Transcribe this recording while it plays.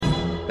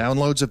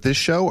Downloads of this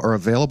show are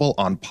available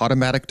on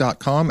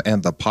Podomatic.com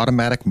and the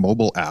Podomatic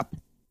mobile app.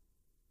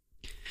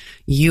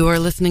 You are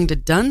listening to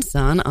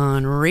Dunson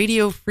on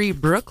Radio Free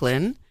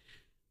Brooklyn.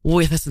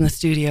 With us in the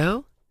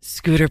studio,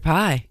 Scooter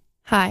Pie.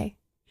 Hi.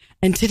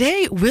 And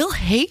today, Will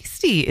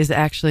Hasty is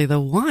actually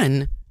the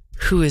one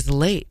who is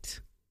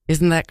late.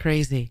 Isn't that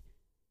crazy?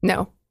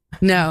 No.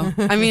 No.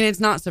 I mean, it's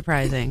not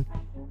surprising.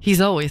 He's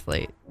always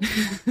late.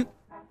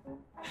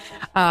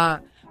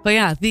 But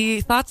yeah,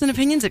 the thoughts and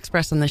opinions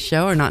expressed on this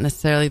show are not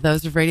necessarily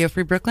those of Radio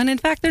Free Brooklyn. In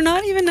fact, they're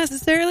not even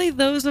necessarily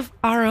those of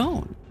our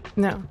own.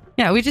 No.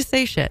 Yeah, we just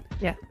say shit.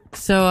 Yeah.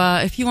 So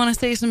if you want to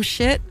say some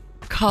shit,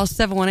 call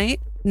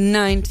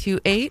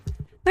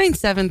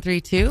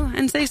 718-928-9732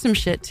 and say some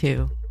shit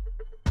too.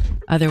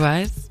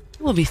 Otherwise,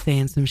 we'll be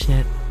saying some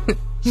shit.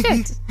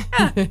 Shit.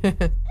 Yeah.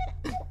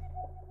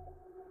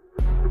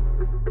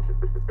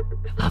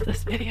 I love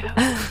this video.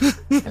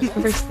 I've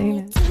never seen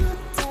it.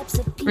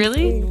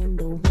 Really?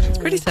 It's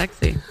pretty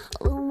sexy.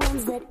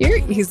 You're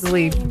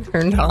easily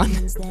turned on.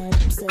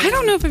 I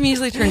don't know if I'm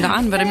easily turned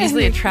on, but I'm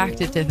easily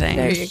attracted to things.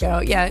 There you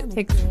go. Yeah, it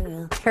takes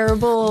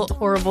terrible,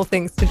 horrible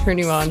things to turn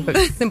you on, but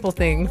simple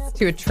things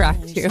to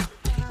attract you.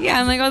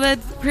 Yeah, I'm like, oh,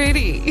 that's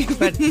pretty.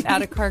 But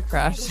at a car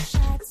crash.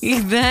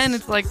 Then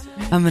it's like,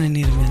 I'm going to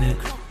need a minute.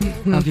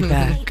 I'll be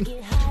back.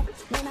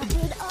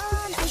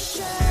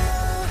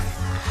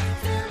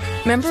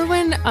 Remember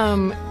when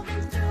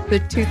the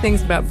two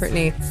things about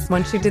Britney,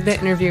 when she did the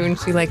interview and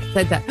she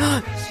said that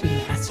she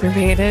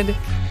masturbated,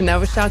 and that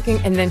was shocking,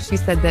 and then she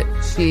said that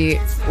she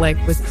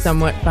was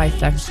somewhat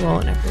bisexual,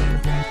 and everyone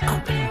was like,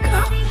 oh my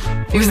god.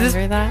 Do you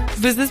remember that?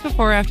 Was this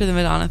before or after the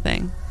Madonna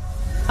thing?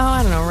 Oh,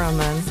 I don't know, around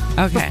then.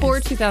 Okay. Before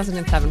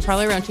 2007,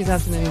 probably around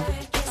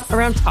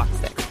around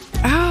Toxic.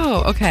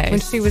 Oh, okay.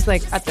 When she was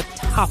at the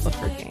top of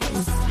her game.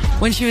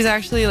 When she was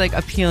actually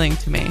appealing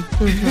to me.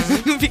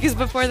 Mm-hmm. Because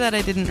before that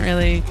I didn't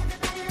really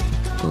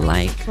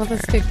like her. Well,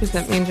 that's good because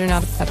that means you're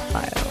not a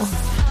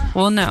pedophile.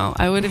 Well, no,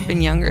 I would have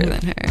been younger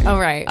than her. Oh,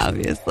 right.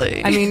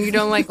 Obviously. I mean, you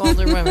don't like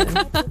older women.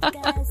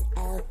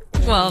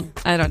 Well,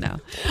 I don't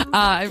know.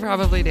 I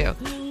probably do.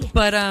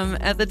 But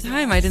at the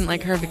time, I didn't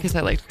like her because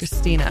I liked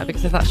Christina,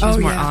 because I thought she was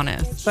more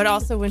honest. But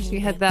also when she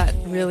had that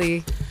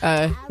really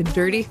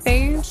dirty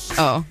phase.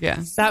 Oh,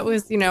 yeah. That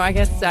was, I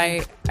guess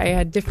I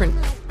had different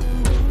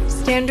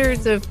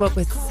standards of what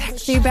was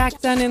sexy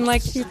back then in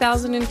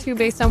 2002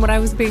 based on what I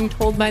was being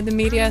told by the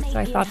media. So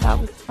I thought that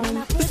was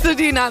fun. So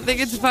do you not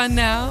think it's fun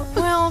now?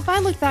 Well, if I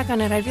look back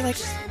on it, I'd be like,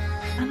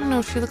 I don't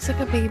know, she looks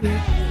like a baby.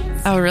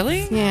 Oh,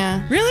 really?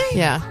 Yeah. Really?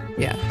 Yeah.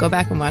 Yeah. Go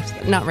back and watch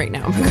that. Not right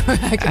now, but go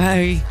back.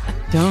 I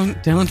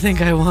don't think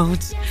I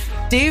won't.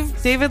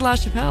 David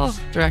LaChapelle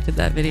directed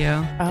that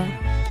video. Oh.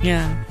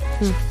 Yeah.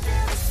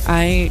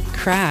 I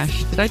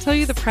crashed. Did I tell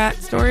you the Pratt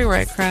story where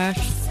I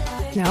crashed?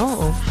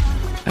 No.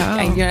 Oh.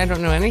 I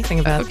don't know anything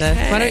about this.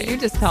 Why don't you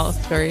just tell a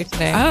story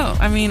today? Oh,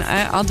 I mean,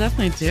 I'll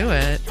definitely do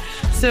it.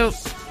 So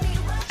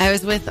I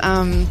was with,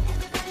 I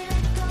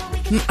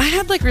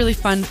had really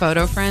fun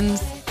photo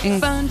friends.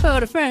 Fun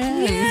photo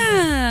friends.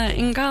 Yeah,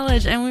 in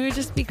college, and we would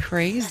just be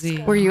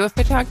crazy. Were you a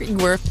photographer? You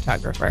were a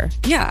photographer.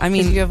 Yeah, I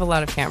mean, you have a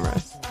lot of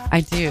cameras.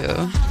 I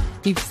do.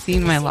 You've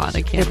seen my lot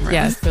of cameras.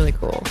 Yeah, it's really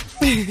cool.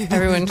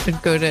 Everyone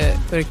should go to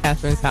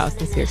Catherine's house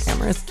and see her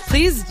cameras.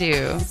 Please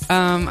do.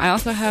 I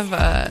also have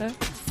I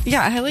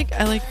like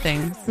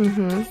things.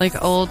 Mm-hmm. Like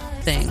old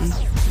things.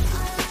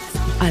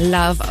 I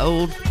love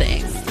old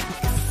things.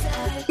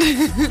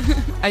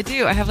 I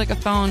do. I have a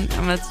phone.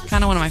 That's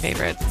kind of one of my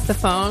favorites. The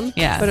phone?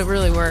 Yeah. But it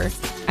really works.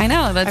 I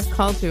know. I've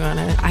called you on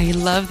it. I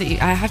love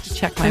that. I have to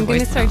check my voice. I'm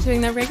going to start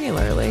doing that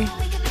regularly.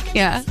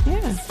 Yeah?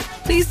 Yeah.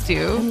 Please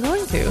do. I'm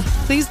going to.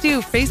 Please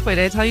do. Faceboy, did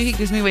I tell you he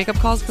gives me wake-up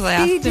calls because I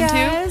asked him to?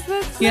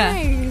 That's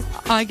nice.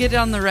 I get it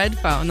on the red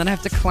phone, then I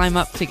have to climb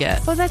up to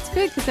get. Well, that's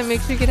good because it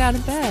makes you get out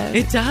of bed.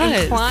 It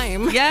does. And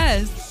climb.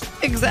 Yes,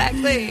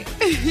 exactly.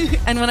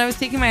 And when I was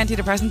taking my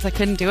antidepressants, I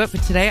couldn't do it,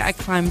 but today I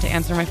climbed to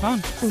answer my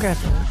phone.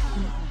 Congratulations.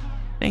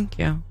 Thank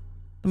you.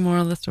 The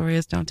moral of the story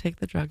is don't take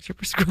the drugs you're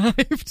prescribed.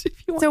 If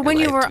you want so when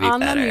you were on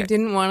better. them, you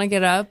didn't want to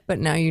get up, but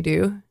now you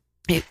do?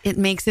 It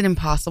makes it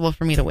impossible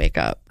for me to wake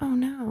up. Oh,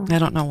 no. I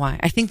don't know why.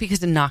 I think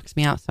because it knocks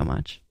me out so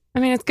much. I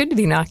mean, it's good to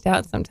be knocked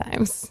out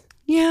sometimes.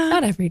 Yeah.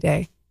 Not every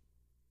day.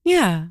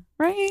 Yeah.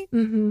 Right?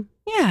 Mm-hmm.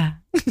 Yeah.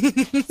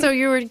 So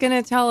you were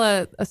going to tell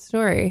a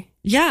story.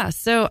 Yeah.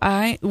 So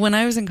when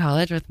I was in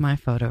college with my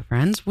photo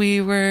friends,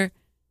 we were,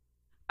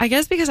 I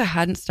guess because I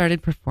hadn't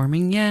started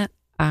performing yet,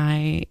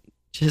 I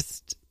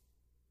just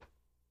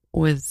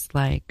was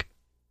like,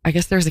 I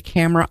guess there was a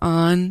camera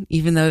on,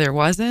 even though there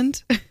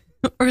wasn't.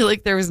 Or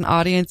there was an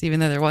audience,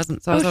 even though there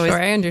wasn't. So I was always,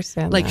 I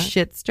understand that.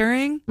 shit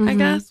stirring, I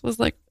guess, was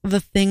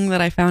the thing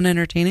that I found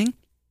entertaining.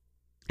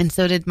 And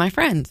so did my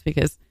friends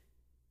because,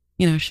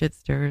 shit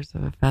stirs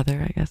of a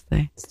feather, I guess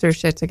they stir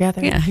shit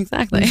together. Yeah,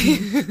 exactly.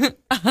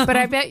 But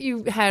I bet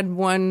you had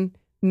one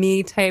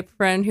me type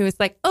friend who was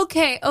like,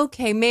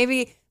 okay,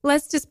 maybe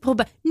let's just pull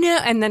back. No.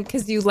 And then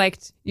because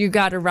you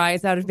got a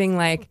rise out of being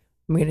like,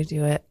 I'm going to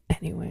do it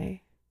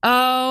anyway.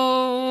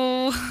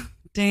 Oh,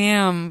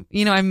 damn,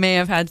 I may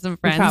have had some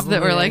friends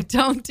that were like,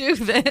 don't do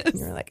this.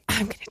 You're like,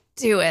 I'm going to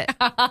do it.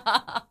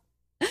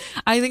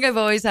 I think I've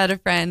always had a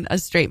friend, a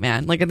straight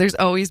man. Like there's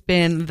always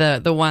been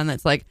the one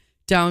that's like,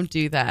 don't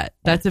do that.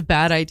 That's a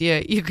bad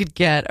idea. You could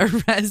get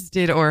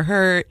arrested or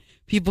hurt.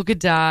 People could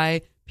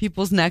die.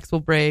 People's necks will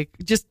break.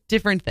 Just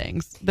different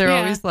things. They're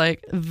always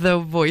like the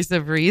voice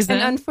of reason.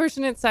 An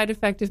unfortunate side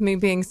effect of me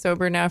being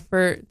sober now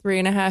for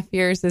 3.5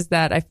 years is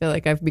that I feel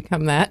like I've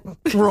become that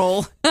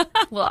role.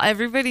 Well,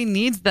 everybody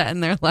needs that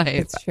in their life.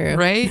 It's true.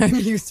 Right? I'm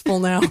useful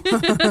now.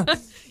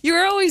 You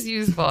were always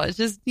useful. It's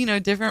just,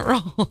 different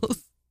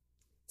roles.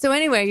 So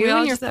anyway, you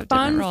and your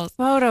fun roles.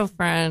 photo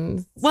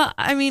friends. Well,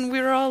 I mean, we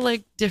were all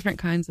like different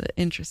kinds of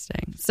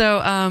interesting. So,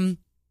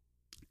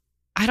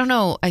 I don't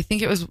know. I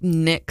think it was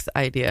Nick's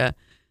idea.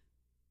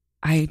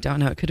 I don't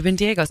know. It could have been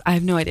Diego's. I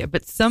have no idea.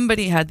 But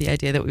somebody had the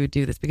idea that we would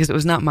do this because it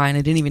was not mine.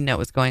 I didn't even know what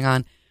was going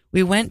on.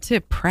 We went to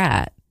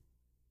Pratt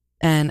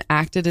and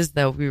acted as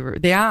though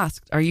they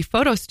asked, are you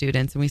photo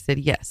students? And we said,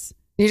 yes.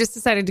 You just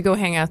decided to go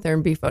hang out there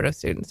and be photo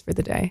students for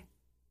the day.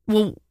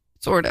 Well,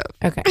 sort of.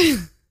 Okay.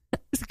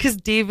 Because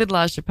David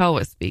LaChapelle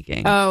was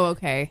speaking. Oh,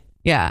 okay.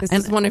 Yeah. This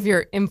is one of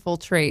your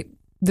infiltrate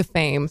the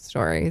fame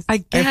stories. I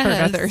guess. I've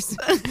heard others.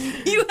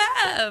 You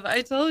have.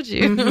 I told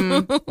you.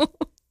 Mm-hmm.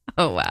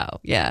 Oh, wow.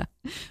 Yeah.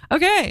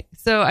 Okay.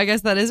 So I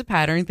guess that is a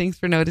pattern. Thanks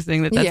for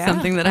noticing that that's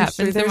something that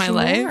happens in my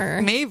life.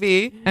 More.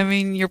 Maybe. I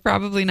mean, you're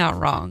probably not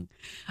wrong.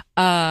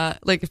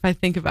 Like if I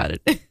think about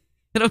it,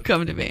 it'll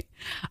come to me.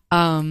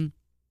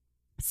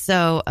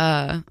 So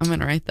I'm going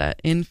to write that.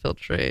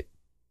 Infiltrate.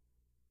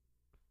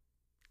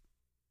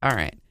 All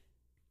right.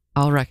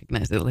 I'll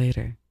recognize it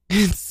later.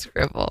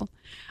 Scribble.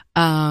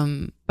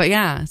 But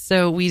yeah,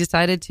 so we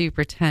decided to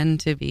pretend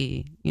to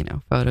be,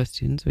 photo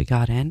students. We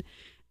got in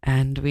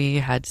and we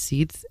had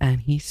seats and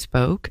he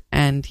spoke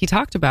and he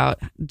talked about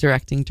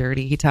directing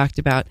Dirty. He talked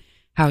about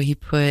how he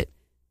put,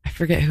 I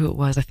forget who it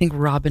was. I think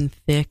Robin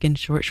Thicke in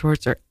Short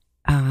Shorts or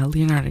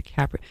Leonardo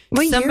DiCaprio.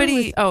 What year was,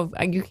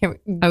 you can't.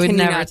 I would can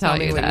never you not tell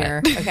me you what that.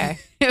 Year? Okay.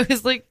 It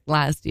was like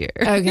last year.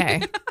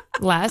 Okay.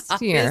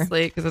 Last year.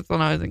 Obviously, because that's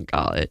when I was in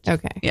college.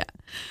 Okay. Yeah.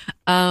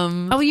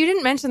 You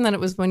didn't mention that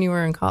it was when you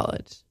were in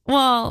college.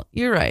 Well,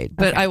 you're right,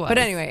 but okay. I was. But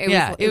anyway,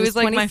 it was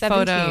like my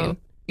photo.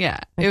 Yeah,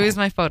 okay. It was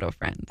my photo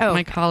friend. Oh,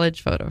 my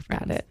college photo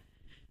friend. Got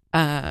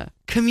it.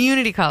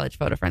 Community college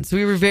photo friends. So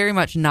we were very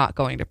much not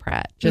going to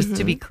Pratt, just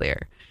to be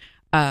clear.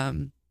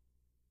 And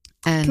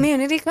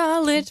community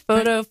college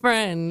photo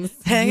friends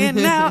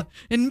hanging out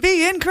and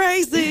being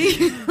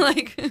crazy,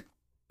 like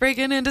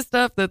breaking into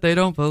stuff that they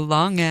don't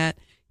belong at.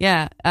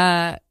 Yeah.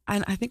 And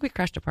I think we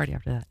crashed a party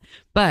after that,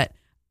 but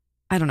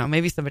I don't know.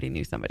 Maybe somebody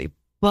knew somebody.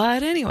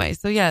 But anyway,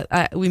 so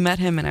yeah, we met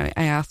him and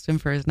I asked him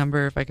for his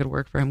number if I could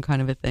work for him,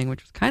 kind of a thing,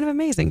 which was kind of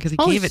amazing because he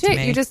gave it to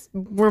me. You just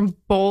were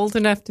bold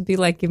enough to be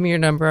like, give me your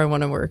number. I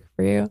want to work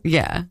for you.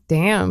 Yeah.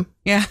 Damn.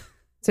 Yeah.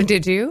 So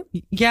did you?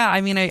 Yeah.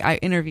 I mean, I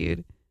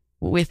interviewed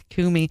with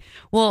Kumi.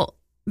 Well,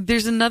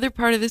 there's another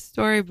part of this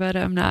story, but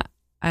I'm not.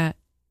 I'm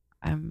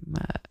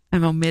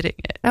omitting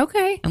it.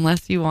 Okay.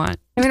 Unless you want.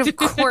 I mean, of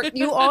course,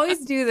 you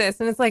always do this,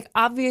 and it's like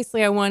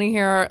obviously I want to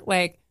hear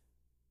like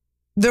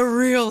the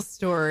real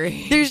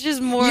story. There's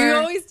just more. You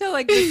always tell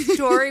like the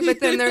story, but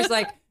then there's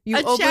like you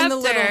open chapter. the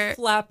little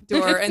flap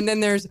door, and then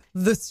there's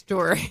the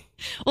story.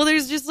 Well,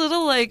 there's just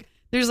little like.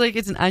 There's like,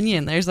 it's an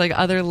onion. There's like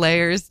other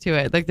layers to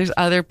it. Like there's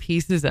other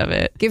pieces of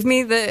it. Give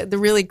me the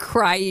really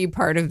cryy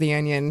part of the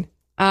onion.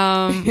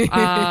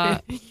 I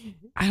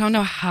don't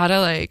know how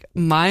to like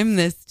mime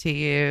this to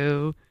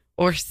you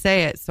or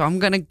say it. So I'm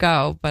going to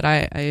go, but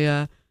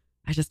I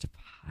just,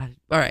 all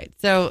right.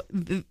 So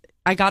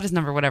I got his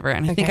number, whatever.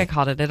 And I think I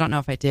called it. I don't know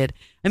if I did.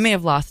 I may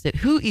have lost it.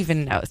 Who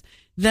even knows?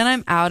 Then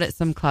I'm out at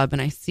some club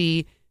and I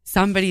see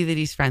somebody that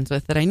he's friends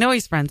with that I know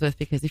he's friends with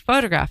because he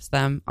photographs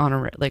them on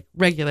a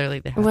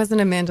regularly. It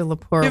wasn't Amanda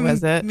Lepore,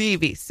 was it?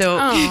 Maybe. So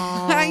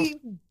I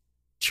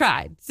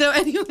tried. So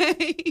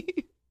anyway,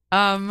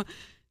 and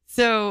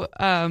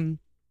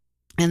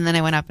then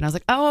I went up and I was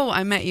like, oh,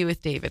 I met you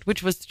with David,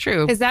 which was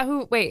true. Is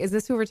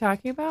this who we're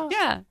talking about?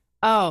 Yeah.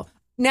 Oh,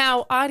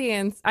 now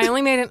audience, I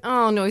only made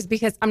an noise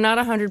because I'm not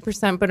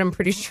 100%, but I'm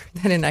pretty sure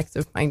that an ex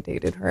of mine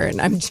dated her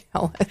and I'm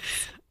jealous.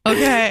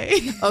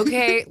 Okay.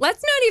 Okay.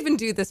 Let's not even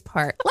do this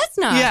part. Let's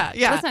not.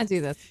 Yeah. Let's not do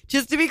this.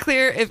 Just to be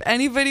clear, if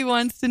anybody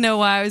wants to know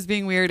why I was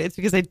being weird, it's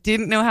because I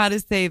didn't know how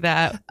to say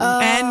that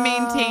and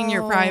maintain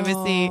your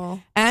privacy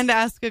and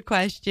ask a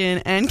question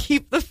and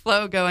keep the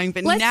flow going.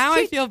 But now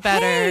I feel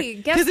better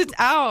because it's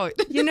out.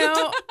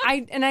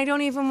 I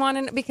don't even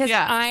want to because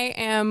I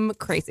am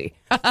crazy.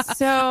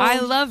 So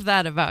I love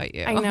that about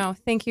you. I know.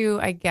 Thank you.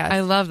 I guess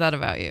I love that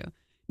about you.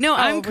 No,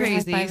 I'm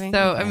crazy. So, okay.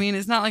 I mean,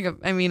 it's not like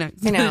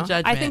it's not a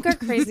judgment. I think our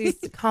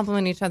crazies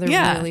complement each other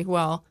really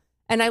well.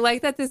 And I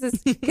like that this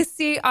is, because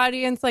see,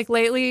 audience, like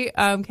lately,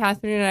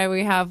 Catherine and I,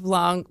 we have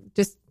long,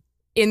 just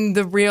in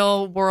the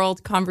real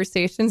world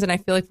conversations. And I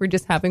feel like we're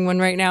just having one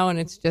right now and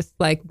it's just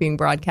like being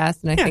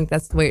broadcast. And I think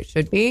that's the way it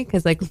should be.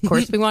 Because like, of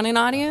course we want an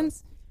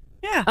audience.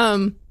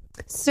 Yeah.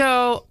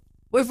 So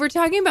if we're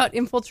talking about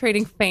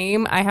infiltrating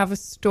fame, I have a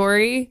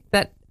story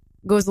that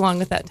goes along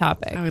with that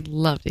topic. I would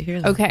love to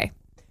hear that. Okay.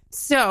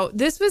 So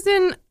this was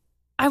it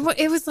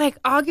was like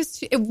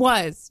August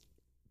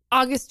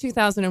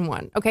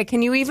 2001. Okay.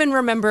 Can you even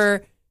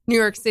remember New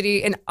York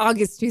City in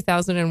August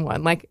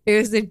 2001? Like, it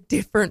was a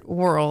different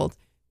world.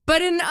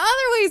 But in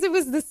other ways, it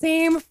was the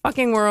same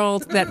fucking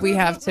world that we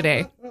have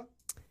today.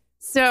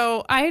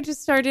 So I had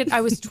just started,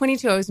 I was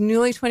 22. I was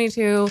newly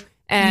 22.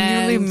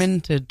 And newly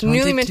minted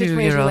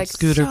 22-year-old like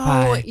Scooter so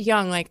Pie.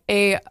 young, like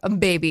a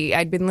baby.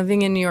 I'd been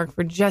living in New York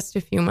for just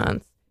a few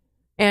months.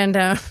 And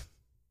I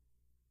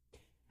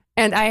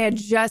had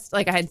just,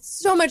 like, I had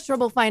so much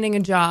trouble finding a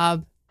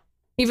job,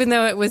 even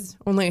though it was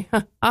only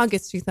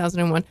August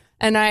 2001.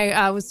 And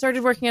I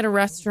started working at a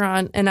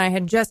restaurant, and I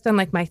had just done,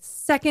 like, my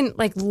second,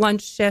 like,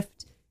 lunch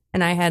shift,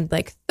 and I had,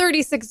 like,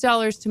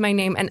 $36 to my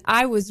name. And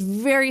I was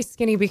very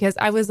skinny because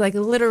I was, like,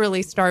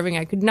 literally starving.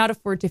 I could not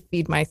afford to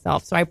feed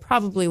myself, so I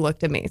probably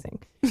looked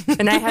amazing.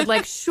 And I had,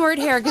 like, short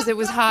hair because it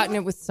was hot and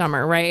it was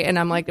summer, right? And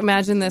I'm like,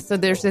 imagine this. So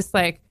there's this,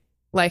 like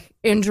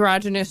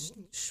androgynous,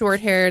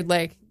 short-haired,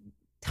 like,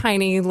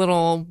 tiny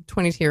little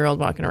 22-year-old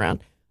walking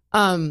around.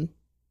 And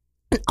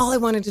all I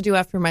wanted to do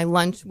after my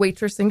lunch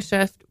waitressing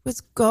shift was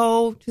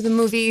go to the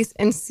movies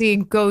and see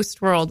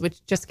Ghost World,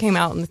 which just came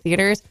out in the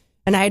theaters.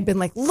 And I had been,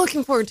 like,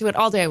 looking forward to it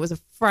all day. It was a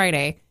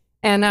Friday.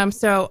 And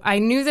so I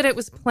knew that it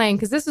was playing,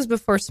 because this was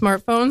before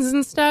smartphones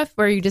and stuff,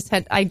 where I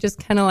just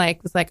kind of,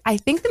 like, was like, I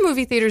think the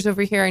movie theater's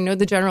over here. I know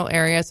the general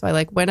area. So I,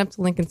 like, went up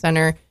to Lincoln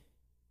Center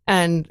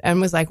and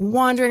was, like,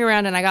 wandering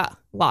around, and I got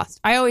lost.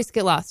 I always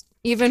get lost.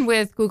 Even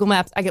with Google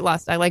Maps, I get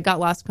lost. I, like, got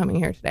lost coming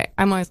here today.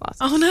 I'm always lost.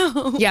 Oh,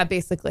 no. Yeah,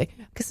 basically.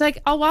 Because,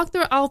 like, I'll walk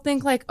through, I'll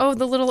think, like, oh,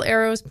 the little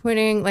arrow's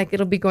pointing, like,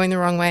 it'll be going the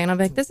wrong way. And I'm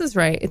like, this is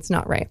right. It's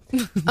not right.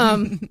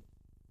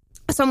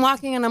 So I'm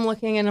walking and I'm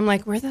looking and I'm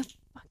like, where the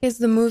fuck is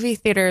the movie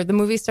theater? The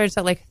movie starts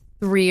at, like,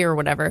 3 or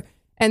whatever.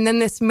 And then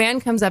this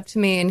man comes up to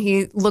me and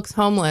he looks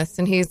homeless,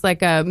 and he's,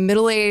 like, a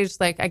middle-aged,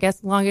 like, I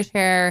guess longish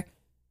hair,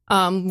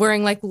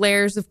 wearing, like,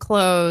 layers of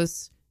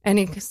clothes. And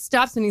he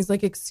stops and he's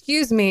like,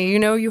 excuse me,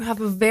 you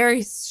have a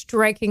very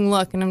striking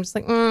look. And I'm just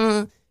like,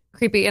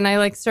 creepy. And I,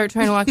 like, start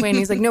trying to walk away. And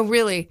he's like, no,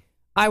 really,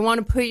 I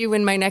want to put you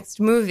in my next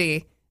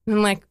movie. And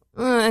I'm like,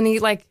 and he,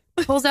 like,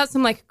 pulls out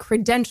some, like,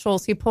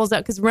 credentials. He pulls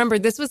out, because remember,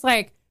 this was,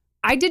 like,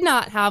 I did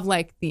not have,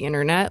 like, the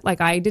internet. Like,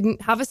 I did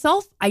not have a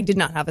cell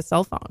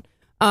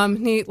phone.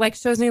 He, like,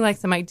 shows me, like,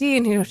 some ID,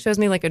 and he shows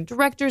me, like, a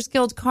Directors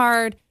Guild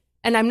card.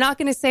 And I'm not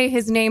going to say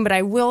his name, but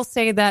I will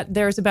say that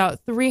there's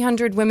about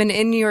 300 women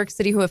in New York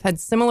City who have had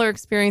similar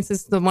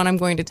experiences to the one I'm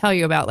going to tell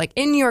you about. Like,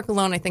 in New York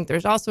alone, I think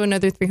there's also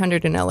another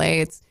 300 in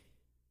LA.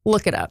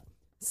 Look it up.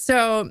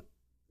 So,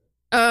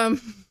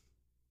 and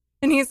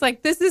he's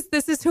like, this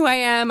is who I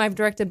am. I've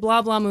directed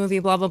blah, blah movie,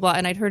 blah, blah, blah.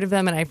 And I'd heard of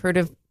them, and I've heard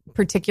of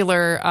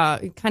particular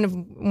kind of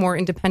more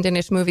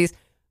independent-ish movies.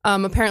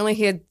 Apparently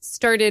he had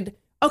started,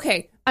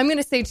 okay, I'm going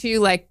to say to you,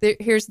 like,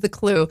 here's the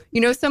clue.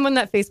 Someone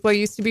that Facebook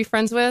used to be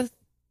friends with?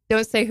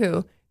 Don't say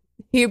who.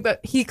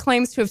 He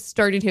claims to have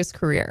started his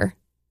career.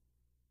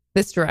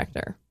 This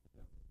director.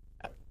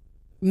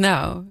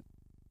 No.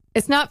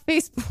 It's not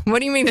Facebook. What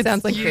do you mean it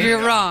sounds like you're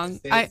Facebook? wrong.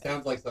 It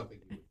sounds like something.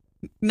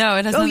 No,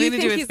 it has nothing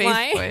to do with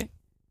lying? Facebook.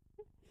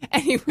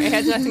 Anyway, it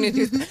has nothing to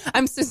do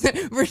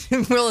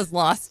with... Will is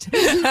lost.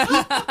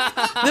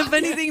 The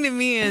funny thing to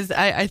me is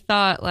I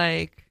thought,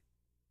 like,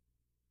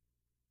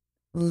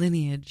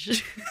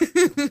 Lineage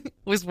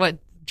was what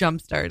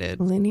jump-started.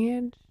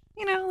 Lineage?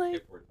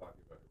 Like...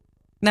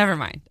 Never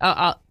mind.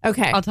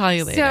 Okay. I'll tell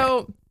you later.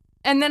 So,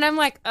 and then I'm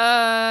like,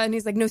 and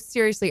he's like, no,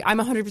 seriously, I'm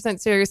 100%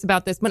 serious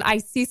about this. When I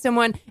see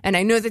someone and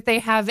I know that they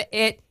have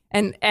it,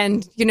 and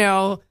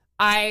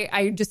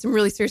I just am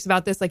really serious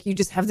about this. Like, you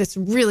just have this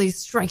really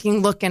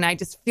striking look, and I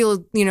just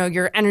feel,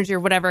 your energy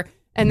or whatever.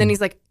 And then he's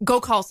like, go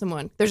call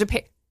someone. There's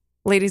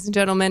ladies and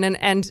gentlemen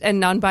and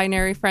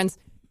non-binary friends.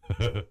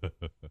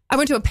 I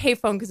went to a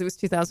payphone because it was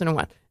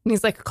 2001. And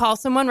he's like, call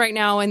someone right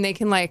now, and they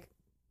can, like,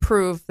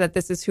 prove that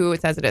this is who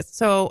it says it is.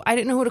 So I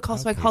didn't know who to call,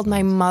 so I called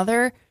my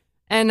mother,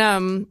 and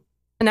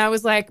I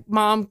was like,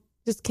 Mom,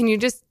 can you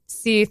just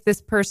see if this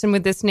person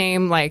with this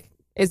name, like,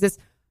 is this?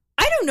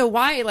 I don't know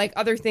why, like,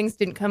 other things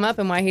didn't come up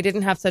and why he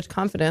didn't have such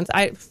confidence.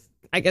 I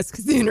guess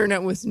because the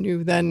internet was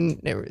new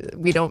then.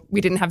 We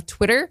didn't have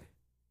Twitter.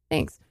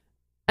 Thanks.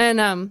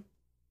 And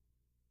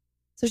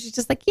so she's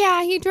just like,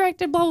 yeah, he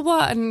directed blah blah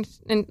blah,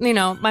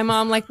 and my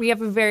mom, like, we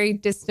have a very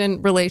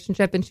distant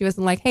relationship, and she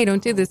wasn't like, hey,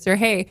 don't do this, or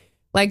hey.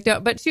 Like,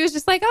 but she was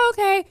just like, oh,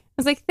 okay. I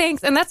was like,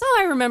 thanks. And that's all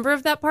I remember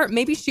of that part.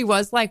 Maybe she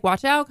was like,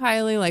 watch out,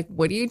 Kylie. Like,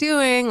 what are you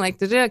doing? Like,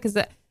 because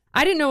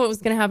I didn't know what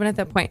was going to happen at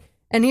that point.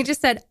 And he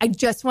just said, I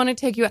just want to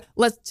take you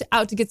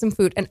out to get some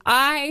food. And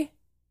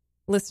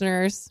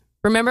listeners,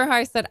 remember how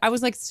I said I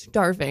was, like,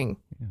 starving.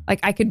 Yeah.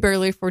 Like, I could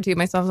barely afford to eat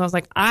myself. So I was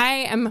like,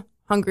 I am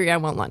hungry. I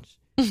want lunch.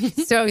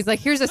 So he's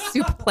like, here's a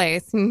soup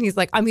place. And he's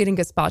like, I'm eating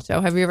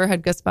gazpacho. Have you ever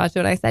had gazpacho?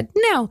 And I said,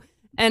 no.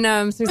 And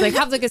so he's like,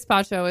 have the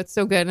gazpacho. It's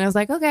so good. And I was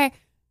like, okay.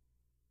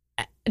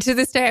 To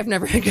this day, I've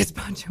never had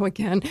gazpacho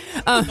again.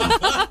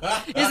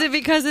 Is it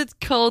because it's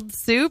cold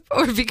soup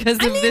or because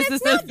of this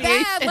it's not association?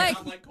 bad. Like,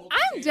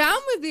 I'm down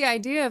with the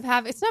idea of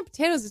having. It's not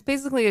potatoes. It's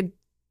basically a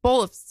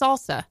bowl of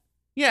salsa.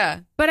 Yeah.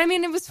 But I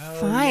mean, it was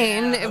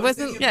fine. It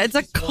wasn't. Yeah, it's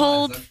a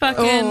cold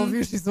fucking.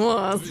 It's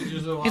no, it's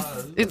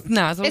a It's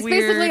weird.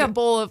 basically a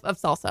bowl of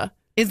salsa.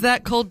 Is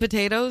that cold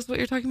potatoes? What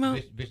you're talking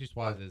about?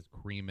 Vichyssoise is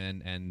cream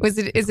and Is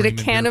it a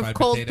can of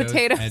cold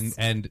potatoes?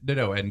 And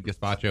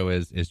gazpacho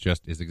is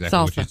exactly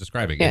Salsa. what she's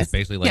describing. Yes. It's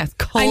basically like Yes,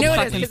 cold I know it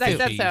is fucking because I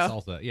soup. said so.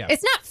 salsa. Yeah,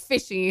 It's not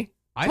fishy.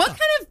 I What thought-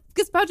 kind of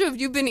gazpacho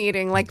have you been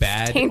eating? Like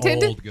bad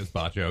tainted? old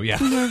gazpacho. Yeah,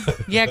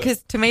 Yeah,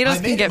 because tomatoes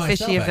I can made get it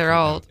fishy myself, if they're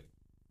actually. old.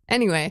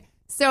 Anyway,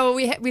 so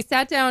we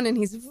sat down and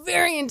he's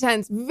very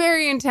intense,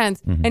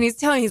 Mm-hmm. and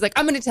he's like,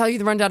 I'm going to tell you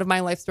the rundown of my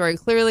life story.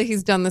 Clearly,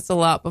 he's done this a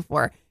lot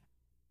before.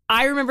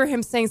 I remember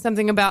him saying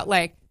something about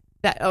like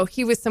that. Oh,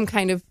 he was some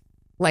kind of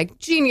like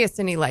genius,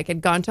 and he like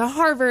had gone to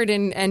Harvard,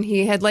 and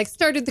he had like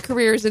started the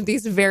careers of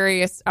these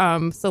various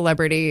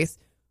celebrities.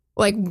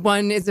 Like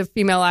one is a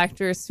female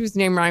actress whose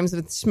name rhymes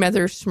with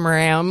Schmether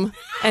Schmram.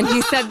 And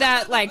he said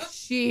that like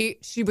she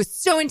was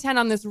so intent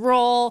on this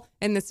role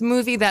in this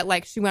movie that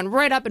like she went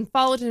right up and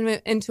followed him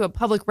into a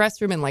public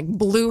restroom and like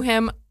blew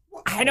him.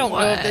 I don't know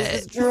if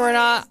this is true or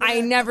not.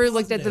 I never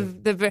looked at the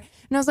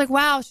and I was like,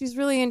 wow, she's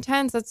really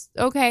intense. That's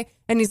okay.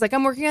 And he's like,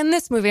 I'm working on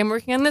this movie.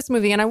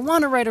 And I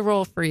want to write a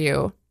role for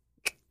you.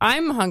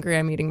 I'm hungry.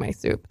 I'm eating my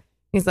soup.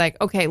 He's like,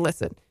 okay,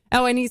 listen.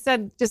 Oh, and he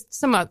said just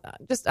some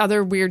just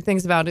other weird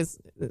things about his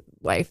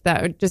life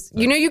that would just,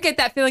 you get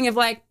that feeling of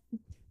like,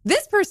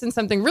 this person,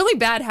 something really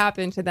bad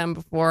happened to them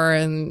before,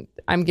 and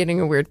I'm getting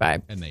a weird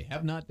vibe. and they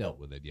have not dealt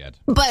with it yet.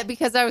 But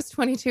because I was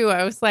 22,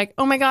 I was like,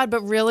 oh my God,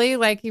 but really?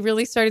 Like, he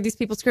really started these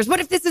people's careers. What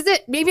if this is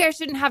it? Maybe I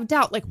shouldn't have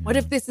doubt. Like, what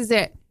if this is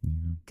it?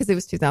 Because it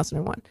was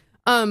 2001.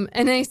 And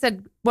then he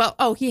said,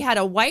 well, he had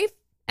a wife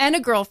and a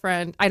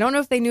girlfriend. I don't know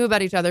if they knew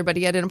about each other, but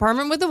he had an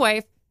apartment with the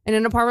wife and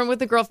an apartment with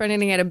the girlfriend,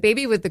 and he had a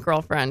baby with the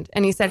girlfriend.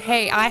 And he said,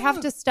 hey, I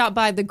have to stop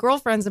by the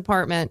girlfriend's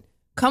apartment.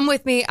 Come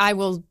with me. I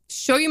will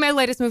show you my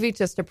latest movie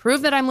just to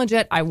prove that I'm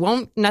legit. I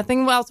won't.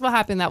 Nothing else will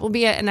happen. That will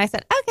be it. And I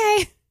said,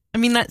 okay. I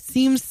mean, that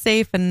seems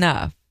safe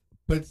enough.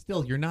 But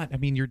still, you're not. I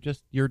mean, you're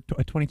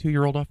a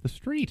 22-year-old off the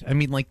street. I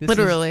mean, like this.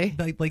 Literally.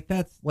 Is, like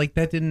that's like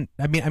that didn't.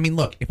 I mean,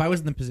 look. If I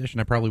was in the position,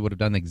 I probably would have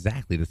done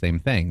exactly the same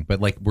thing. But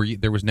like,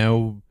 there was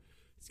no.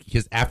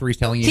 Because after he's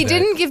telling you, He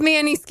didn't give me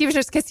any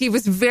skeevishness because he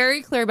was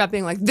very clear about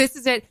being like, this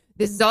is it.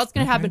 This is all that's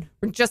going to happen.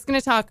 We're just going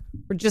to talk.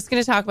 We're just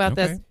going to talk about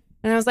this.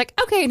 And I was like,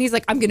 okay. And he's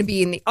like, I'm going to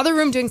be in the other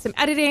room doing some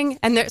editing.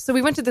 And so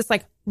we went to this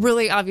like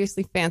really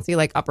obviously fancy,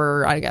 like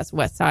upper, I guess,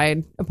 West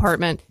Side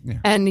apartment. Yeah.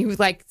 And he was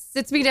like,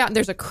 sits me down.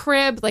 There's a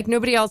crib. Like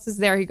nobody else is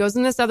there. He goes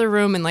in this other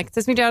room and like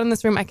sits me down in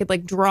this room. I could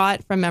like draw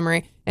it from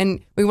memory.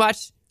 And we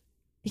watched.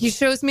 He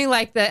shows me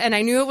like and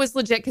I knew it was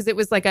legit because it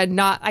was like I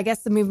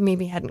guess the movie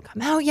maybe hadn't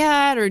come out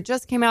yet or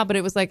just came out, but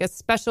it was like a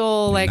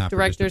special like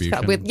director's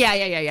cut with,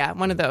 yeah.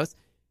 One of those.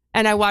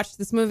 And I watched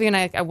this movie and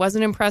I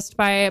wasn't impressed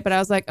by it, but I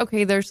was like,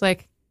 okay, there's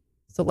like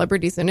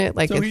celebrities in it.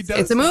 Like so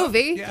it's a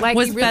movie. Yeah. Like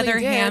was really Feather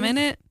Ham in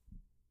it?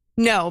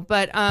 No,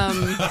 but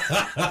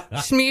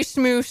Shmee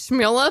Shmoo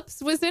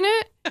Shmillips was in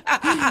it.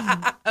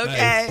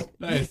 Okay.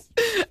 Nice.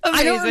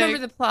 I don't remember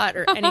the plot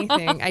or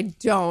anything. I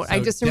don't. So I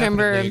just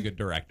remember a good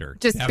director.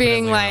 Just Definitely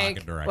being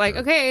like,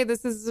 okay,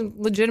 this is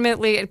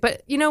legitimately.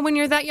 But when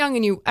you're that young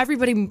and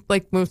everybody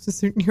like moves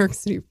to New York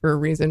City for a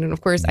reason, and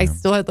of course, I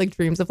still had like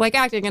dreams of like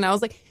acting, and I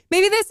was like,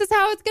 maybe this is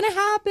how it's gonna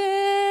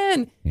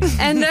happen.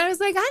 And I was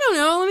like, I don't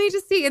know. Let me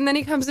just see. And then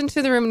he comes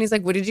into the room and he's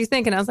like, what did you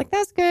think? And I was like,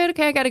 that's good.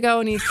 Okay, I gotta go.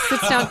 And he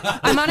sits down.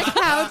 I'm on a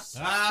couch.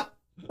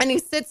 And he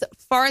sits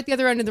far at the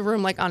other end of the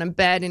room, like on a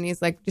bed, and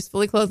he's like just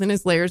fully clothed in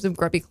his layers of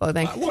grubby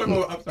clothing.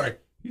 I'm sorry.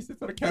 He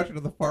sits on a couch and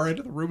at the far end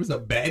of the room is a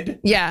bed?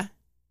 Yeah.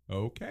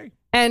 Okay.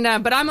 And,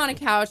 but I'm on a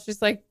couch,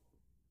 just like,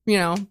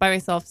 by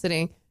myself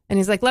sitting. And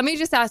he's like, let me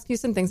just ask you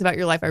some things about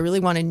your life. I really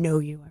want to know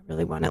you. I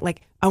really want to,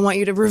 I want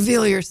you to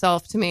reveal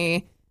yourself to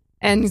me.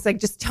 And he's like,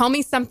 just tell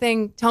me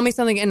something,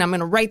 and I'm going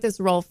to write this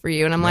role for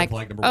you. And I'm like,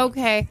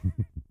 okay.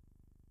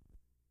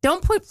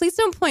 Please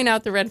don't point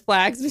out the red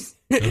flags,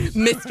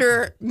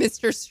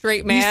 Mr.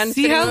 Straight Man. You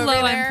see how low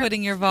I'm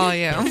putting your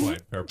volume.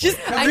 Just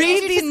I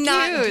read need these to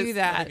not do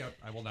that.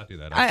 I will not do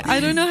that. I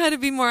don't know how to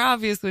be more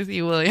obvious with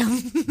you, William.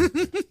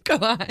 Go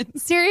on.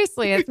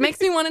 Seriously, it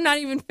makes me want to not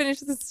even finish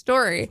this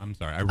story. I'm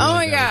sorry. That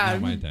was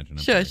not my intention.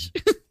 Shush.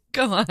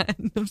 Go on.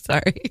 I'm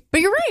sorry.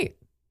 But you're right.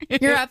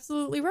 You're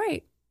absolutely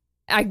right.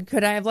 I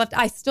have left.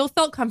 I still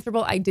felt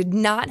comfortable. I did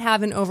not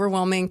have an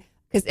overwhelming.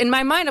 Because in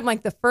my mind, I'm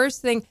like, the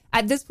first thing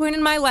at this point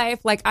in my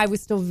life, like I was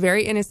still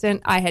very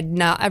innocent. I had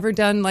not ever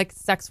done like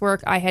sex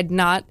work. I had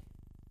not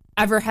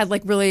ever had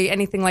like really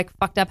anything like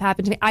fucked up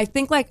happen to me. I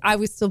think like I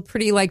was still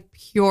pretty like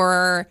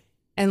pure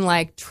and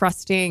like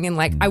trusting and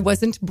like I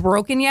wasn't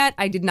broken yet.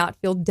 I did not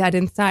feel dead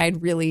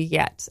inside really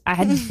yet. I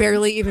had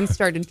barely even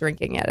started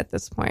drinking yet at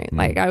this point.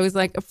 Like I was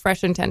like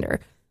fresh and tender.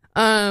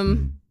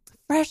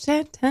 fresh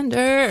and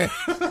tender.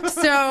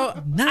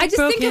 So I just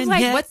think of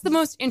like, what's the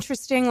most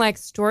interesting like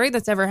story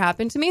that's ever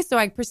happened to me? So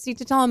I proceed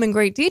to tell him in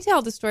great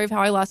detail the story of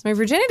how I lost my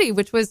virginity,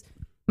 which was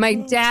my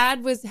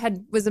dad was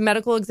a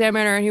medical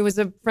examiner and he was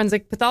a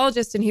forensic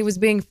pathologist, and he was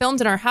being filmed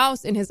in our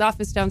house in his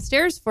office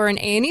downstairs for an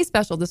A&E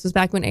special. This was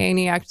back when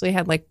A&E actually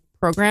had like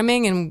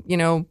programming and, you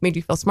know, made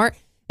you feel smart.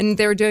 And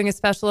they were doing a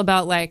special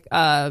about like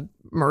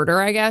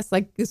murder, I guess.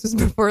 Like this was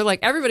before like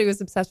everybody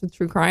was obsessed with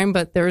true crime,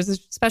 but there was a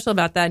special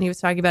about that. And he was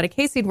talking about a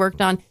case he'd worked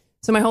on.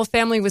 So my whole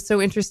family was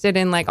so interested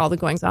in like all the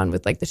goings on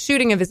with like the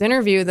shooting of his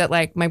interview that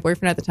like my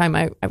boyfriend at the time,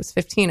 I was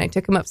 15. I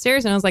took him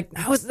upstairs and I was like,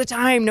 now's the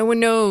time. No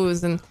one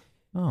knows. And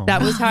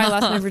that was how I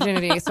lost my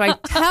virginity. So I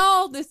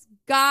tell this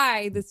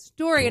guy the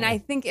story and I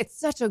think it's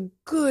such a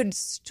good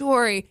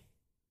story.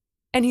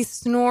 And he's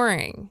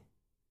snoring.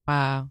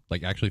 Wow.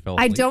 Like actually fell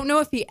asleep? I don't know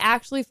if he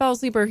actually fell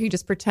asleep or he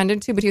just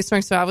pretended to, but he was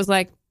snoring. So I was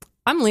like,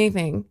 I'm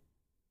leaving.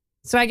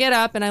 So I get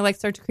up and I like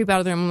start to creep out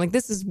of the room. I'm like,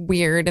 this is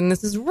weird and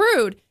this is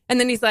rude. And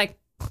then he's like,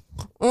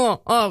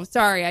 oh,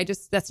 sorry.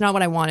 That's not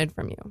what I wanted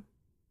from you.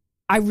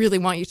 I really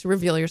want you to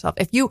reveal yourself.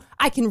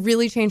 I can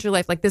really change your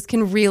life. Like this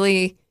can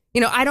really, you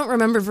know, I don't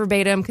remember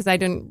verbatim because I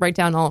didn't write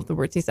down all of the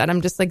words he said.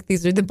 I'm just like,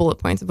 these are the bullet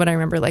points of what I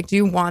remember. Like, do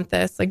you want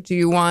this? Like, do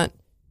you want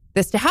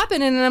this to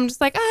happen? And I'm just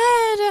like,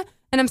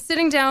 and I'm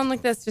sitting down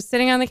like this, just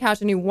sitting on the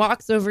couch, and he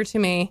walks over to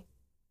me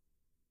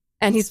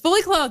and he's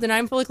fully clothed and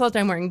I'm fully clothed.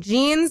 I'm wearing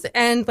jeans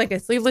and like a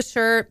sleeveless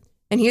shirt,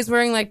 and he's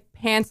wearing like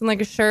pants and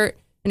like a shirt.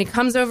 And he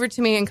comes over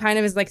to me and kind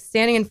of is like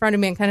standing in front of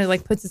me and kind of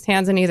like puts his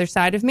hands on either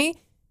side of me.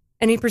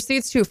 And he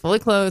proceeds to, fully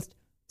clothed,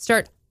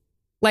 start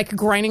like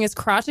grinding his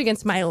crotch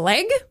against my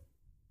leg.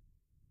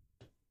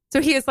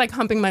 So he is like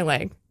humping my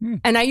leg.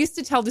 And I used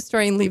to tell the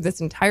story and leave this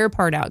entire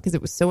part out because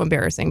it was so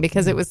embarrassing,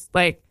 because it was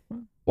like,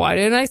 why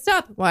didn't I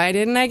stop? Why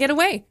didn't I get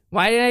away?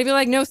 Why didn't I be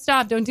like, no,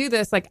 stop, don't do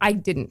this? Like I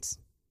didn't.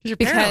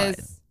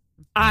 Because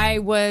I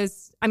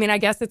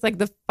guess it's like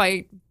the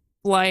fight,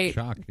 flight,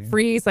 shock,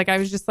 freeze. Like I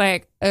was just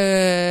like,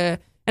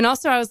 and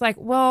also I was like,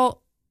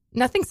 well,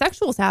 nothing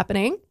sexual is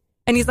happening.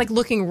 And he's like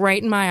looking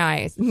right in my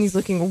eyes, and he's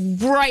looking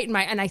right in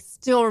and I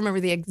still remember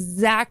the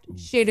exact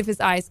shade of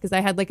his eyes because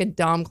I had like a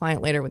Dom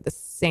client later with the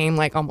same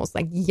like almost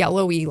like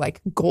yellowy,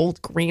 like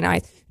gold green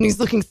eyes. And he's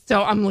looking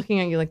I'm looking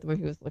at you like the way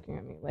he was looking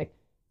at me, like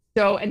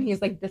so, and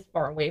he's like this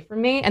far away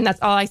from me. And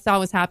that's all I saw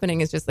was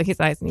happening is just like his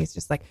eyes. And he's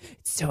just like,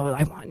 so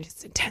I want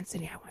just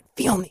intensity. I want,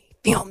 feel me,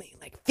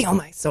 like feel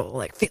my soul,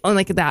 like feel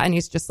like that. And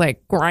he's just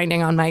like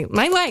grinding on my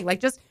leg,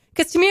 like just,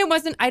 because to me,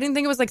 I didn't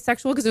think it was like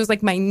sexual because it was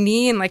like my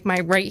knee and like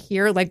my right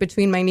here, like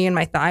between my knee and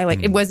my thigh.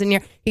 Like it wasn't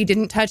near, he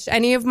didn't touch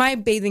any of my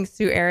bathing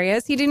suit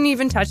areas. He didn't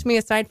even touch me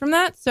aside from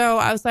that. So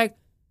I was like,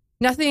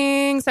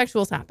 nothing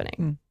sexual is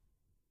happening.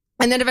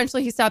 And then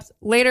eventually he stops.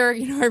 Later,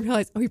 you know, I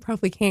realized, he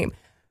probably came.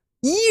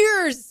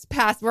 Years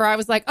passed where I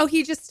was like,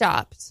 he just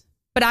stopped.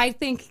 But I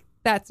think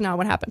that's not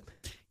what happened.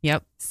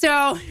 Yep.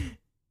 So,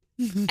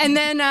 and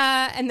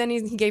then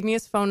he gave me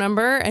his phone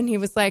number and he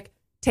was like,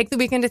 take the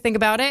weekend to think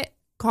about it.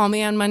 Call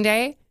me on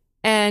Monday.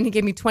 And he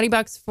gave me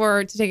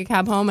 $20 to take a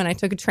cab home, and I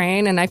took a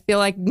train. And I feel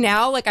like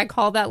now, like I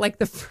call that like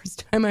the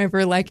first time I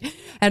ever like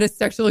had a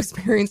sexual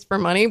experience for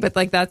money, but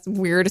like that's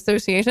weird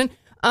association.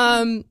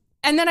 And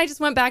then I just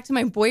went back to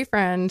my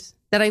boyfriend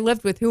that I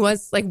lived with, who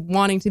was like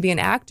wanting to be an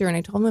actor. And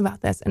I told him about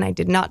this, and I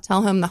did not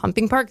tell him the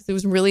humping part because it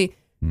was really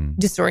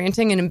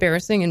disorienting and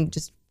embarrassing and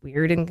just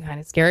weird and kind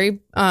of scary.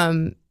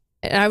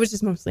 And I was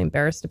just mostly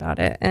embarrassed about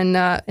it. And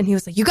he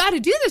was like, you got to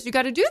do this. You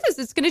got to do this.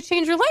 It's going to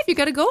change your life. You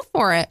got to go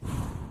for it.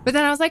 But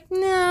then I was like,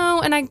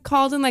 no. And I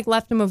called and like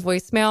left him a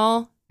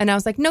voicemail. And I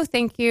was like, no,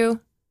 thank you.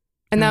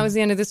 And that was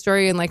the end of the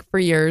story. And like for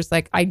years,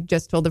 like I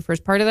just told the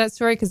first part of that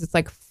story because it's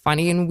like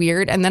funny and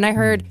weird. And then I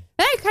heard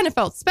that I kind of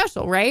felt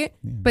special, right?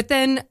 But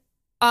then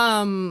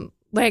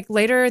like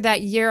later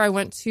that year, I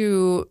went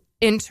to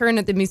intern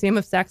at the Museum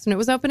of Sex when it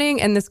was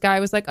opening. And this guy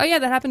was like, oh yeah,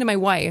 that happened to my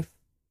wife.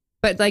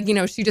 But like, you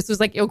know, she just was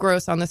like ill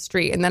gross on the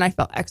street. And then I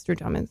felt extra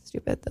dumb and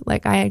stupid that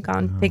like I had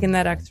taken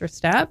that extra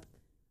step.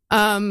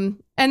 And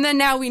then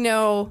now we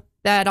know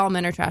that all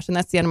men are trash, and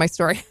that's the end of my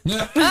story.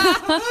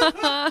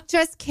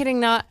 Just kidding.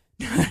 Not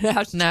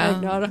that's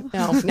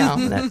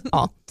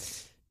all.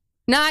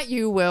 Not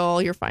you,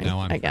 Will. You're fine.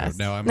 I guess.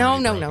 No.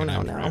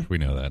 We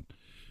know that.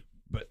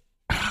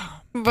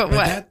 But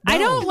what? I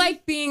don't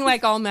like being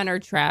like all men are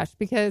trash,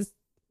 because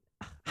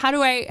how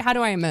do I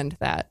amend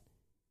that?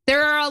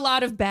 There are a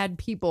lot of bad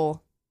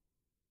people.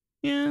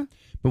 Yeah.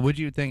 But would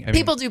you think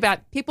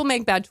people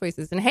make bad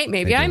choices, and hey,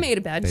 maybe I made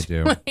a bad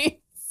choice.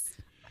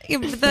 Yeah,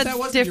 but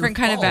that's different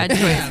kind of bad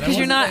choice, because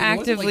you're not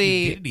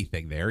actively did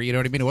anything there. You know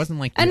what I mean? It wasn't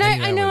like. And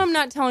I know I'm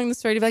not telling the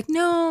story to be like,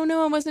 no,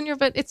 it wasn't your.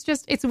 But it's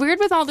weird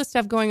with all this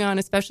stuff going on,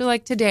 especially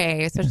like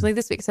today, especially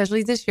this week,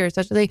 especially this year,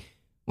 especially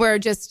where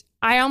just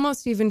I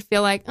almost even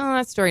feel like,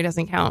 that story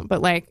doesn't count,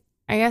 but like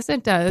I guess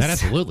it does. That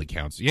absolutely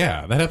counts.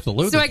 Yeah, that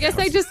absolutely. So I guess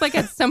I just like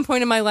at some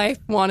point in my life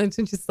wanted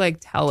to just like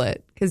tell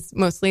it, because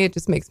mostly it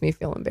just makes me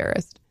feel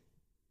embarrassed.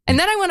 And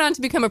then I went on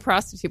to become a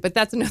prostitute, but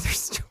that's another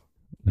story.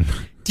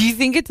 Do you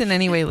think it's in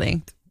any way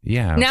linked?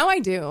 Yeah. Now I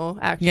do,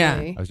 actually. Yeah.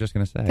 I was just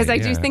going to say. Because I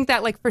do think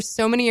that, like, for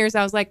so many years,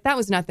 I was like, that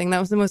was nothing. That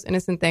was the most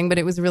innocent thing. But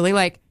it was really,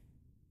 like,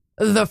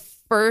 the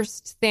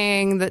first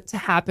thing that to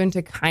happen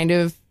to kind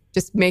of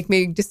just make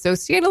me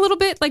dissociate a little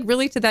bit, like,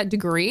 really to that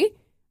degree,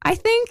 I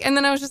think. And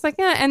then I was just like,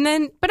 yeah. And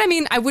then, but I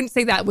mean, I wouldn't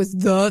say that was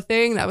the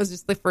thing. That was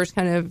just the first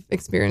kind of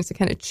experience to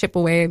kind of chip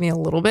away at me a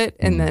little bit.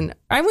 And then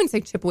I wouldn't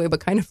say chip away, but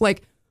kind of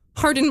like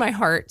harden my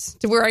heart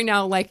to where I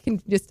now, like,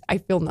 can just, I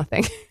feel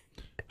nothing.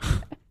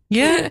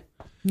 Yeah.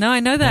 No,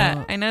 I know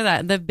that. I know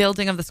that. The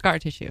building of the scar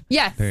tissue.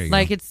 Yes. There you go.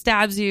 Like it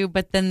stabs you,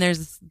 but then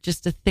there's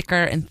just a thicker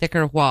and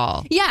thicker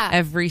wall. Yeah.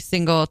 Every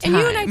single time.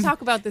 And you and I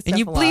talk about this And stuff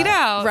you a bleed lot.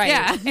 out. Right.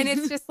 Yeah. And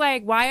it's just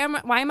like, why am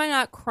I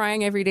not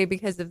crying every day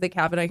because of the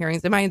Kavanaugh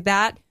hearings? Am I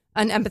that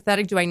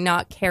unempathetic? Do I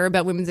not care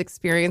about women's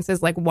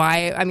experiences? Like,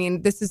 why? I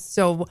mean, this is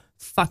so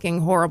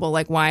fucking horrible.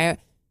 Like, why?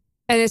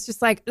 And it's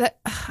just like,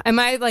 am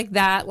I like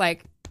that?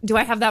 Like, do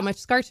I have that much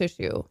scar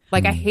tissue?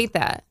 Like, I hate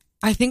that.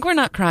 I think we're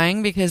not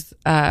crying because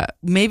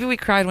maybe we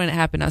cried when it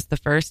happened to us the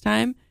first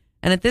time.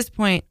 And at this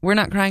point, we're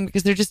not crying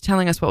because they're just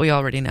telling us what we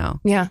already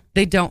know. Yeah.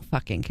 They don't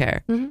fucking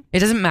care. It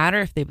doesn't matter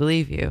if they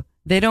believe you.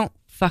 They don't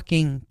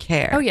fucking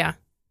care. Oh, yeah.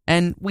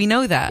 And we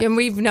know that. And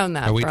we've known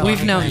that. Are we for a We've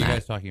long known Are you that.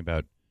 guys talking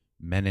about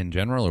men in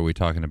general, or are we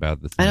talking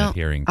about the I Senate don't.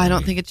 hearing? I don't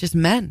committee? think it's just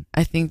men.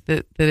 I think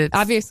that it's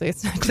Obviously,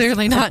 it's not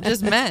clearly not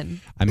just men.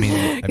 I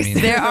mean,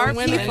 There are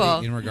women. people.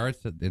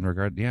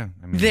 Yeah.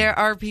 I mean, There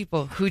are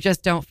people who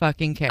just don't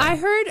fucking care. I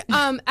heard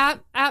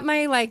at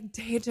my like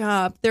day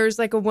job, there's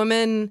like a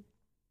woman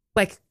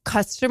like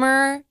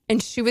customer,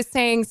 and she was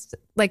saying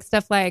like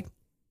stuff like,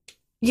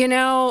 you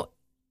know,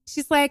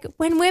 she's like,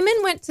 when women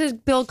went to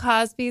Bill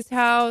Cosby's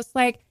house,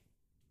 like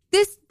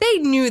they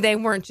knew they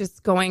weren't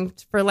just going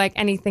for like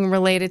anything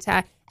related to,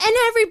 and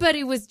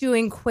everybody was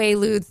doing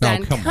Quaaludes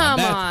then. come on,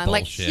 that's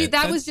Like bullshit.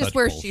 that That's was just such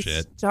where bullshit.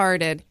 she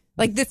started.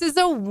 Like, this is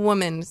a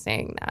woman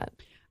saying that.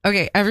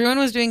 Okay, everyone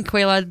was doing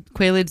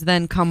Quaaludes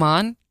then. Come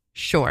on.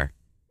 Sure.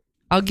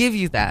 I'll give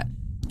you that.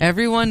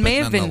 Everyone may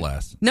have been.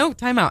 nonetheless. No,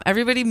 time out.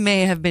 Everybody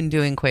may have been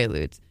doing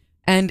Quaaludes.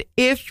 And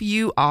if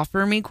you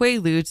offer me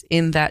Quaaludes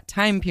in that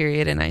time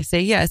period and I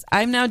say yes,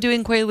 I'm now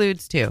doing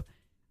Quaaludes too.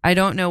 I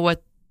don't know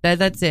what.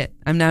 That's it.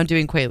 I'm now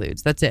doing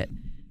Quaaludes. That's it.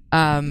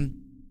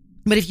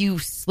 But if you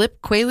slip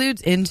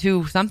Quaaludes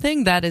into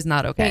something, that is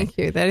not okay. Thank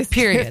you. That is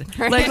Period.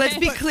 different. Like, let's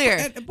be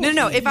clear.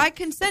 No. If I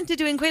consent to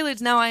doing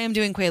Quaaludes, now I am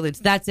doing Quaaludes.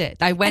 That's it.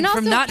 I went And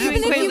from also, not doing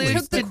even if you Quaaludes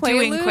took the to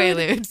doing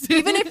Quaalude, Quaaludes.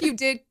 even if you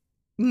did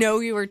know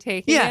you were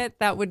taking Yeah. it,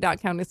 that would not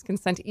count as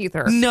consent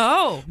either.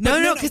 No,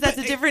 no, because that's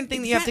a but different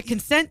thing that you have to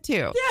consent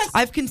to. Yes.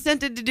 I've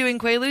consented to doing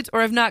Quaaludes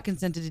or I've not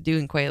consented to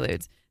doing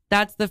Quaaludes.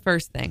 That's the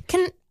first thing.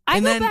 Can I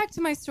And go then- back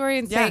to my story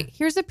and Yeah. say,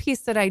 here's a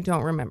piece that I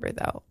don't remember,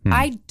 though.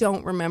 I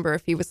don't remember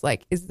if he was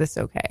like, is this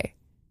okay?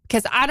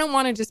 Because I don't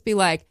want to just be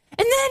like, and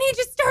then he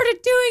just started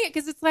doing it.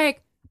 Because it's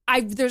like,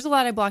 there's a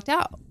lot I blocked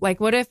out. Like,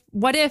 what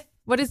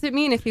does it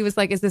mean if he was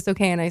like, is this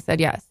okay? And I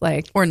said yes.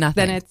 Like, Or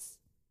nothing. Then it's,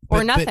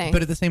 or nothing.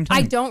 But at the same time,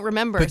 I don't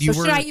remember. But So you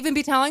should were- I even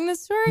be telling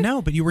this story?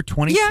 No, but you were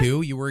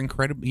 22. You were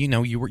incredible. You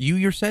know, you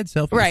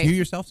yourself. Right. You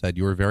yourself said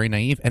you were very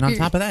naive. And on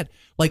top of that,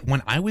 like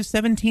when I was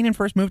 17 and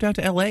first moved out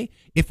to LA,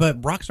 if a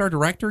rock star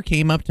director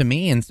came up to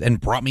me and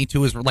brought me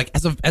to his, like,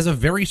 as a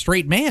very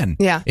straight man,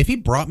 Yeah. if he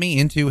brought me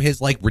into his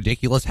like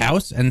ridiculous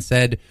house and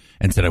said,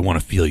 I want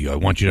to feel you, I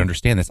want you to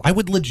understand this, I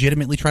would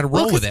legitimately try to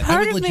roll 'cause with it. I part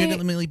would of me-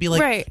 legitimately be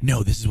like, right.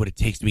 no, this is what it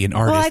takes to be an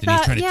artist, Well, I and thought,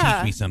 he's trying to yeah.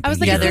 teach me something. I was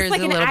like, Yeah, is there this is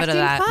like a an little bit of acting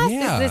that. class?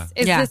 Yeah.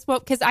 Is Yeah. this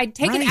what? Because I'd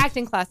taken Right.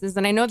 acting classes,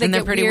 and I know they And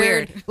they're get pretty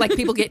weird. Like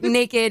people get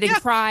naked and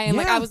cry, and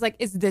like Yeah. I was like,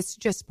 is this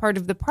just part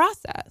of the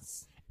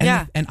process? And,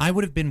 Yeah. and I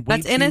would have been way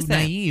That's too innocent.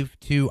 naive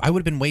to. I would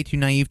have been way too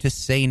naive to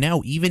say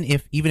no, even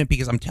if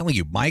because I'm telling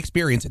you, my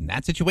experience in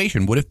that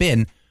situation would have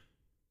been,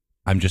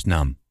 I'm just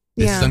numb.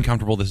 This Yeah. is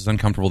uncomfortable. This is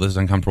uncomfortable. This is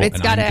uncomfortable. It's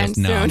and gotta I'm just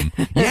end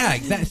numb. Yeah,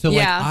 exactly. So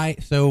Yeah.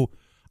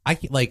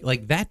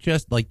 like that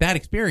just like that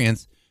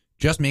experience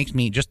just makes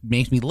me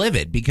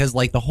livid, because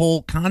like the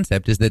whole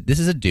concept is that this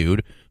is a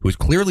dude who's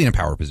clearly in a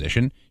power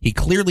position. He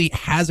clearly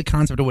has a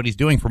concept of what he's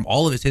doing from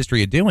all of his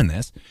history of doing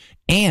this,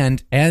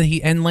 and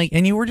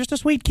you were just a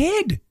sweet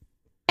kid.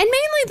 And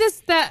mainly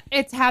that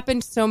it's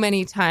happened so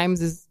many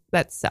times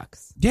that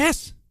sucks.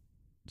 Yes.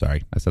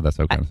 Sorry, I said that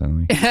so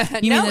condescendingly.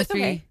 You No, mean the it's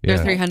three? okay. There's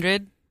Yeah.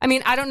 300? I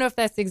mean, I don't know if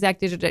that's the exact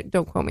digit.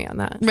 Don't quote me on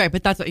that. Right,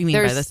 but that's what you mean by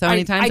There's- the so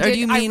many I times? Or did- do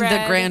you I mean the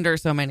read- grander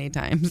so many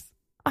times?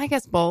 I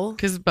guess both.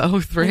 Because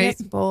both, I right?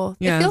 guess both.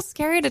 Yeah. It feels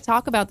scary to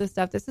talk about this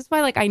stuff. This is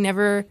why, like, I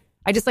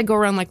just like go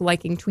around like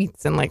liking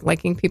tweets and like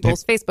liking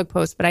people's Facebook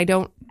posts, but I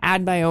don't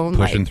add my own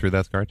Pushing like through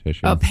that scar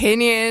tissue.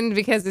 opinion,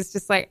 because it's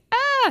just like,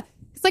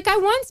 it's like I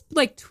once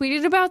like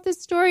tweeted about this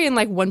story and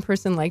like one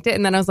person liked it,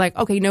 and then I was like,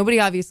 okay,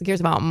 nobody obviously cares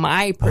about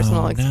my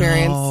personal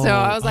experience, so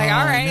I was like,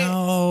 all right.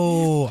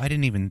 No, I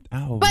didn't even.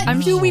 Oh, But no.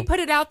 do we put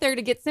it out there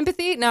to get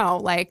sympathy? No,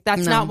 like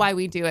that's No. not why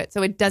we do it.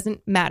 So it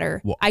doesn't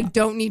matter. Well, I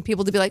don't need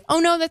people to be like, oh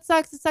no, that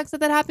sucks. It sucks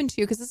that happened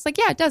to you. Because it's like,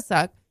 yeah, it does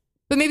suck.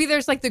 But maybe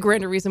there's like the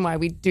grander reason why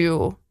we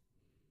do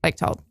like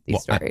tell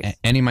these stories.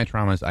 Any of my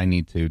traumas, I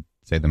need to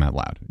say them out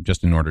loud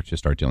just in order to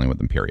start dealing with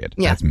them. Period.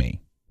 Yeah. That's me.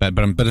 But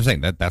I'm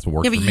saying that's what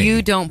works Yeah, but for me.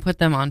 you don't put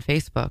them on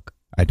Facebook.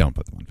 I don't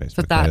put them on Facebook.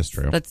 So that is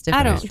true. That's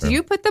different. I don't. Do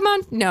you put them on?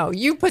 No,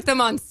 you put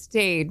them on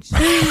stage. Yeah.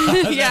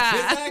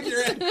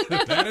 accurate.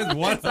 That is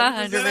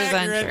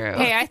 100% true.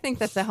 Hey, I think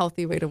that's a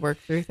healthy way to work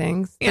through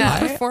things.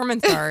 Yeah. It's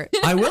performance art.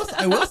 I will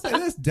say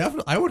this,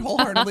 definitely. I would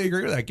wholeheartedly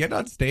agree with that. Getting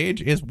on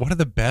stage is one of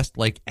the best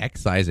like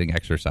excising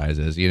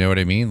exercises. You know what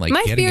I mean? Like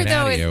My getting fear, it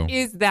out though, of you.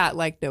 is that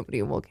like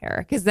nobody will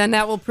care, because then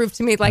that will prove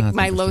to me like That's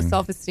my low interesting.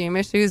 self-esteem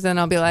issues, and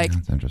I'll be like,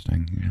 That's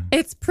interesting. Yeah.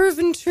 it's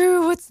proven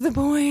true. What's the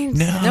point?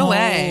 No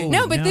way.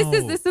 No, but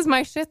this is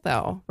my shit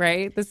though,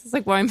 right? This is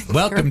like why I'm in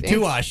Welcome therapy.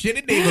 to our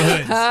shitty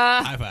neighborhoods.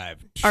 High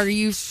five. Are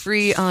you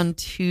free on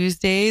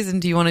Tuesdays?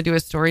 And do you want to do a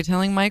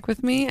storytelling mic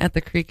with me at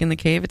the Creek in the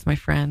Cave? It's my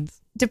friends.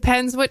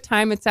 Depends what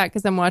time it's at,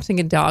 because I'm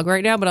watching a dog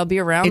right now, but I'll be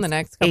around the It's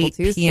next couple 8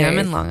 Tuesdays. p.m.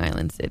 in Long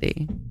Island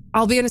City.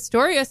 I'll be in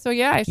Astoria, so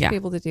yeah, I should Yeah. be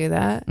able to do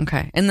that.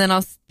 Okay. And then I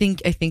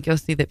think you'll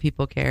see that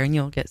people care and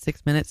you'll get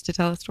 6 minutes to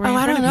tell a story. Oh, in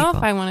I front don't of know people.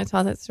 if I want to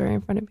tell that story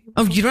in front of people.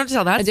 Oh, you don't have to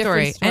tell that A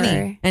different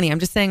story. Any. I'm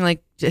just saying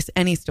like just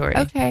any story.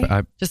 Okay.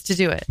 Just to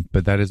do it.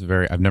 But that is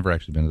very. I've never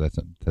actually been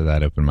to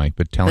that open mic.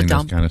 But telling The those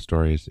dump. kind of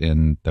stories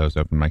in those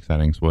open mic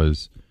settings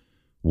was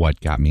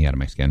what got me out of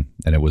my skin,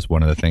 and it was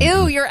one of the things.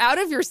 Ew, you're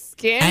out of your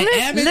skin? I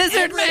am in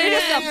Lizard everywhere. man.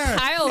 Just a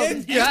pile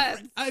of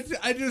guts.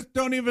 I just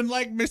don't even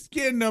like my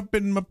skin up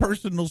in my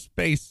personal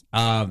space.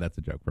 That's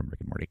a joke from Rick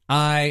and Morty.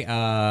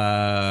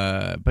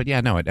 But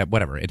yeah, no,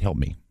 whatever. It helped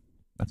me.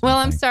 That's Well,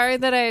 what I'm saying. sorry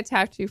that I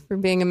attacked you for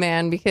being a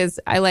man, because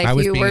I like I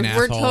was you. being an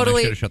We're asshole and I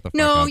totally should've shut the fuck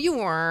no, up. you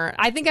weren't.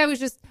 I think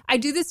I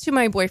do this to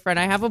my boyfriend.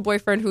 I have a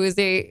boyfriend who is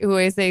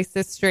a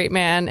cis straight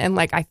man, and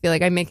like I feel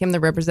like I make him the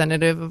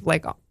representative of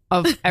like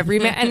of every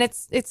man, and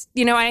it's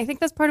and I think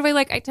that's part of why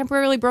like I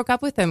temporarily broke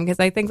up with him, because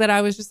I think that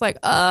I was just like,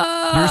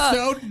 You're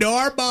so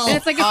normal. and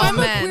it's like, if I'm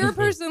a man. queer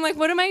person, like,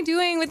 what am I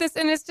doing with this?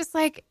 And it's just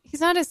like,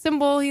 he's not a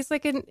symbol. He's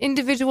like an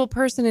individual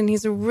person, and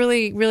he's a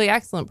really, really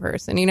excellent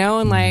person,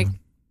 and like,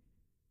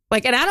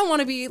 and I don't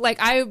want to be like,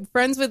 I'm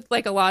friends with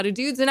like a lot of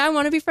dudes, and I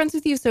want to be friends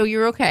with you, so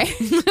you're okay.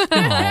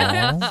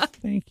 Aw,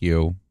 thank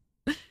you.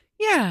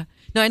 Yeah.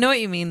 No, I know what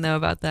you mean though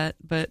about that,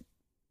 but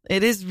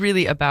it is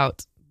really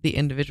about the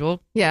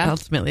individual. Yeah.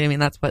 Ultimately, I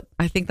mean, I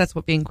think that's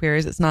what being queer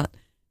is. It's not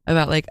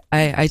about like,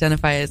 I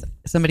identify as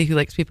somebody who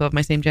likes people of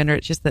my same gender.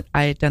 It's just that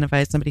I identify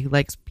as somebody who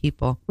likes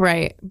people.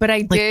 Right. But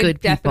I did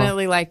good people.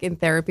 definitely like in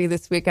therapy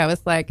this week, I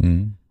was like,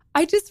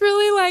 I just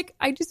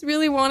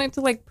really wanted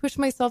to like push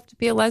myself to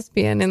be a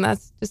lesbian, and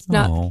that's just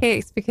not Aw. the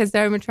case, because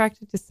I'm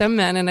attracted to some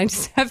men, and I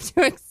just have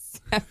to accept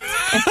it.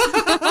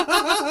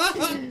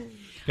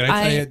 Can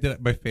I tell you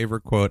that my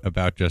favorite quote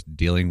about just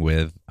dealing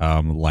with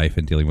life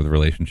and dealing with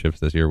relationships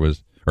this year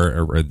was,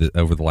 over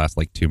the last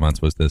like 2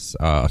 months, was this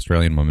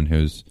Australian woman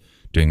who's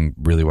doing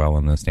really well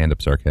on the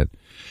stand-up circuit,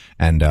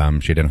 and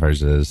she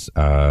identifies as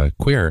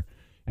queer,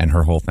 and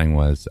her whole thing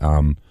was,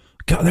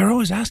 God, they're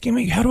always asking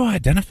me, how do I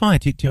identify?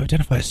 Do you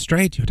identify as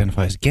straight? Do you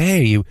identify as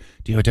gay?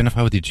 Do you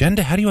identify with your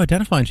gender? How do you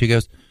identify? And she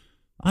goes,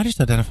 I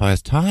just identify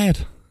as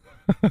tired.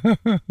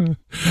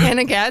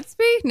 Hannah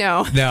Gadsby?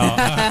 No. No.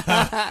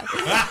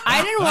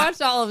 I didn't watch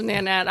all of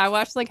Nanette. I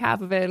watched like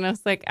half of it, and I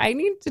was like, I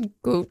need to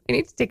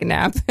take a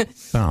nap.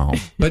 No,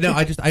 but no,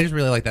 I just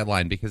really like that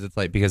line, because it's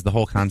like, because the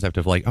whole concept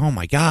of like, oh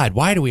my God,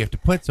 why do we have to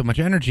put so much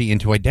energy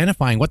into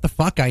identifying what the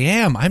fuck I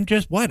am? I'm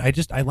just what?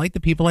 I like the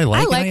people I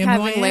like. I like and I am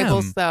who having I am.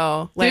 labels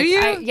though. Like,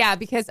 you? yeah,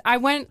 because I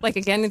went like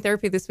again in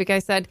therapy this week. I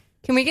said,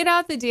 can we get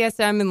out the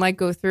DSM and like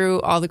go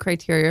through all the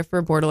criteria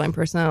for borderline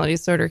personality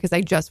disorder? Because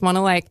I just want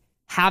to like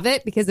have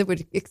it, because it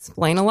would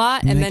explain a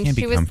lot. And That then can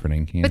she be was,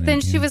 comforting, can't but then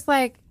it? she Yeah. was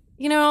like,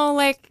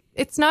 like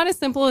it's not as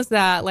simple as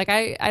that. Like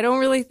I don't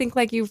really think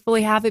like you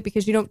fully have it,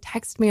 because you don't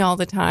text me all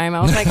the time.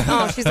 I was like,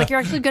 oh, she's like, you're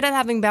actually good at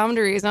having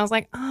boundaries. And I was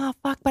like, oh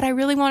fuck, but I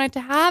really wanted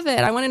to have it.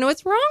 I want to know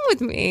what's wrong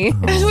with me.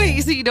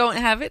 Wait, so you don't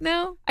have it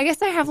now? I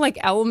guess I have like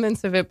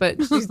elements of it, but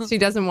she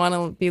doesn't want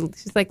to be.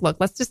 She's like, look,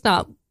 let's just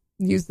not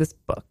use this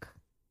book.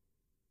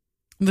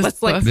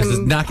 Let's like This is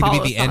some not going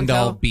to be the Palo end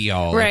all Santo. be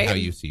all Right. of how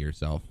you see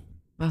yourself.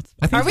 That's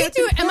I think Are we that's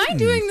doing? Am I important.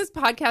 doing this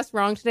podcast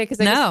wrong today? Because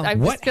No. I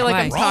just What? feel like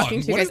I'm Why?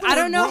 talking to you What guys. is I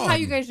don't know wrong? how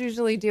you guys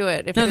usually do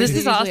it. If No, it this is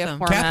is usually awesome. a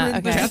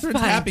format. Catherine's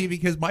fine. happy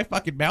because my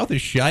fucking mouth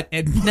is shut.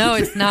 And No,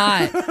 it's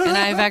not. And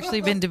I've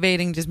actually been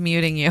debating just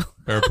muting you.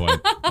 fair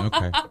point.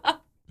 Okay,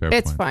 fair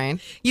It's point. fine.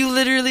 You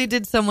literally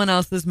did someone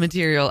else's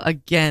material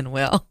again,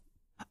 Will.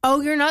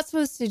 Oh, you're not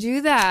supposed to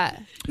do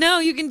that. No,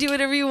 you can do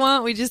whatever you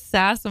want. We just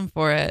sass him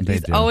for it. They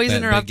He's do. always They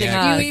interrupting get-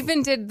 us. You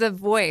even did the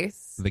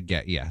voice.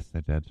 Yes, I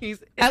did. He's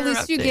At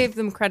least you interrupting. gave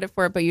them credit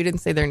for it, but you didn't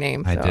say their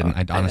name. I so didn't.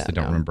 I honestly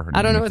don't remember her name.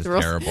 I don't know which what the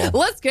is rules. terrible.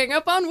 Let's gang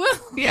up on Will.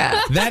 Yeah.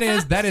 That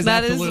is That is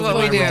absolutely what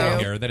my we do. role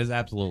here. That is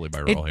absolutely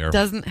my role here. It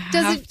doesn't have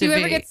Does it? to Do you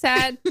ever be. get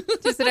sad?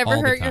 Does it ever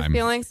All the hurt your time.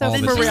 feelings? So All the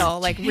for time. real,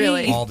 like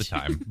really. all the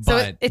time. So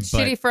But it's but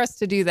shitty for us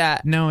to do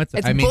that. No, it's.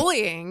 It's I mean,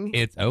 bullying.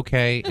 it's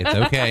okay. It's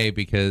okay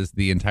because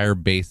the entire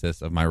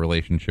basis of my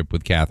relationship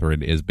with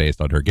Catherine is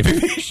based on her giving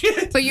me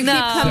shit. But you No.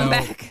 keep coming So-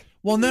 back.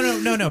 Well,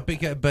 no,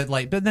 because, but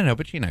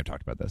she and I have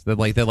talked about this. That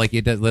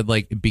it does,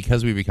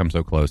 because we become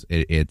so close.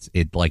 It's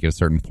like at a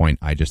certain point,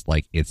 I just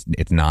like it's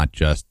not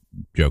just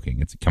joking.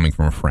 It's coming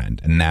from a friend,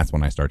 and that's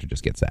when I start to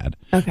just get sad.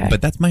 Okay.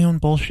 But that's my own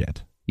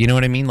bullshit. You know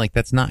what I mean? Like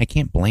that's not. I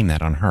can't blame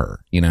that on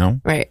her. You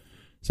know? Right.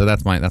 So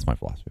that's my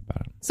philosophy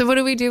about it. So what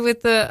do we do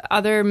with the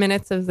other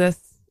minutes of this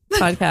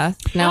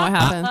podcast? Now what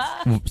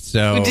happens?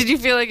 So Did you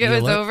feel like it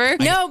was let- over?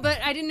 No, but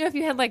I didn't know if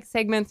you had like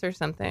segments or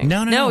something.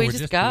 No, we we're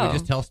just go. We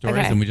just tell stories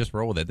Okay. and we just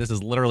roll with it. This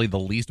is literally the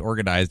least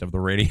organized of the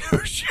radio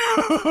shows.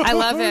 I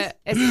love it.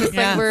 It's just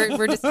Yeah. like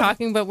we're just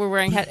talking, but we're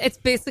wearing heads. It's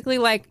basically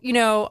like, you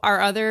know, our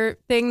other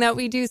thing that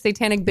we do,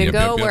 Satanic Bingo,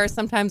 Yep, yep, yep. where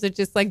sometimes it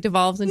just like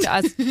devolves into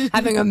us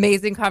having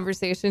amazing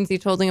conversations,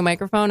 each holding a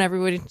microphone.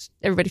 Everybody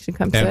should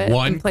come to it And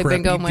one and play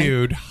bingo. crappy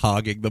dude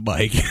hogging the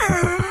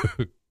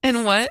mic.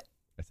 And what?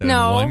 I said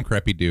No. one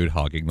crappy dude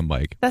hogging the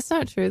mic. That's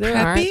not true. There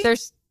Crappy? aren't.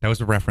 There's That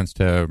was a reference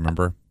to,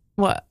 remember?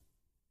 what?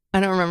 I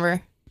don't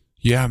remember.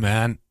 Yeah,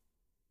 man.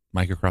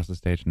 Mic across the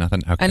stage.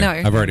 Nothing. Okay. I know what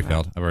you're I've already talking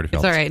failed. I've already It's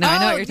failed. all right. No, I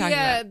know what you're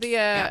the,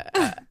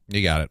 talking about.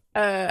 You got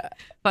it.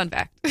 Fun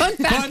fact. Fun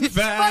fact. Fun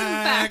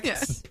facts.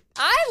 Yes.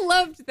 I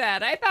loved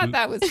that. I thought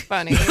that was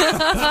funny.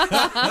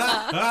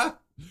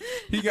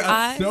 He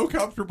got so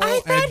comfortable I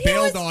thought and he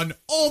bailed was on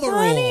all the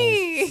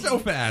funny. rules so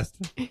fast.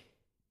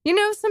 You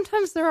know,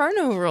 sometimes there are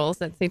no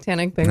rules at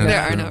Satanic Bingo.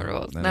 There are no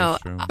rules. That No. is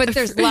true. But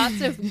there's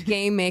lots of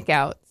gay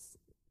makeouts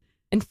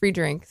and free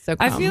drinks. So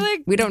I come. feel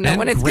like- we don't know And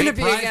when it's going to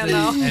great be again,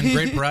 though. prizes, and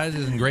great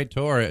prizes and great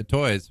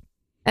toys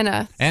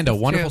And and a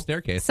wonderful true.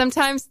 staircase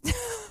sometimes,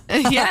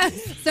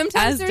 Yes. sometimes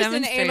As there's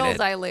an anal demonstrated.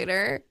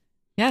 dilator.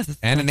 Yes.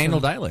 and an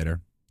anal dilator.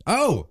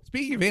 Oh,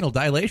 speaking of anal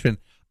dilation,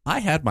 I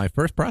had my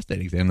first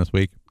prostate exam this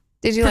week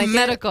Did you From like it?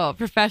 medical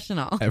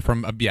professional.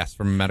 from a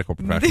medical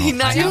professional.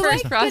 Not I Do you your have-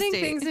 first like prostate.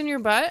 putting things in your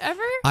butt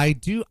ever? I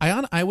do.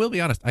 I will be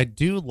honest. I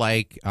do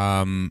like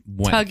when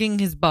Tugging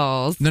his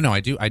balls. No, I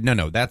do.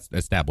 No, that's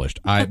established.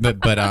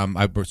 But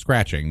I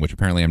scratching, which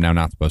apparently I'm now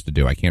not supposed to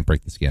do. I can't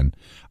break the skin.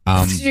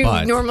 Do you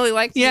But normally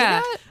like to Yeah.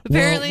 do that?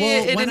 Apparently,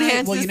 it when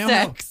enhances you know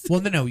sex. How,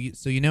 well, no.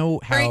 So you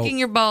know how Breaking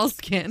your ball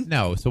skin.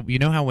 No, so you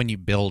know how when you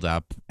build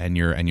up and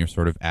you're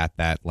sort of at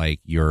that, like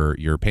your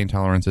pain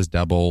tolerance is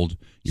doubled,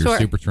 you're Sure.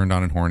 super turned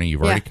on and horny,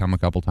 you've already Yeah. come a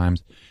couple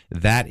times.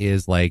 That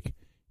is like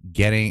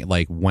getting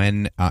like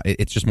when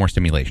it's just more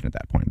stimulation at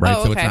that point, right?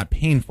 Oh, So it's okay. not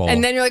painful.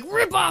 And then you're like,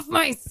 rip off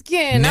my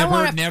skin. I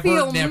want to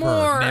feel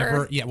more.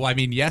 never. Yeah, well, I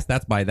mean, yes,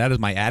 that is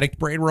my addict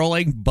brain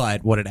rolling,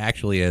 but what it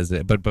actually is,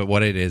 but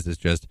what it is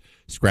just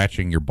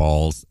scratching your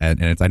balls,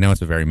 and it's, I know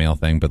it's a very male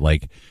thing, but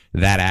like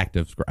that act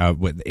of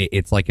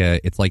it's like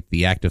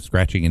the act of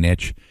scratching an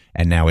itch,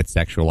 and now it's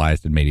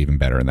sexualized and made even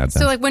better in that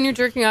sense. So like when you're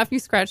jerking off, you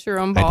scratch your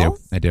own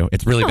balls? I do.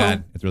 It's really Oh.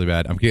 bad. It's really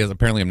bad. Because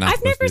apparently I'm not I've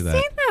supposed never to do that.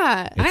 seen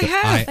that. It's I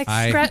have.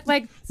 Like scratch,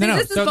 like see, No,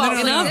 this is so balls. no,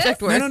 no, like object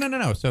this? work.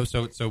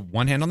 No. So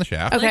one hand on the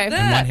shaft. Okay. And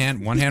that.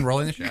 one hand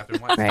rolling the shaft. And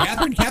one,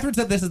 Right. Catherine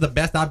said this is the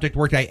best object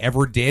work I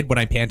ever did when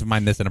I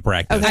pantomimed this in a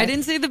practice. Okay. I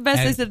didn't say the best.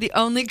 I And- said the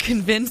only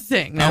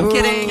convincing. No, I'm Oh,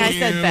 kidding. I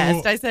said you.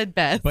 best. I said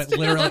best. But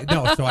literally,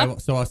 no.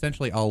 So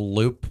essentially, I'll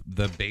loop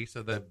the base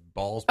of the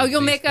balls. Oh, with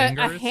you'll these make a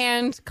fingers.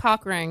 hand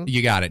cock ring.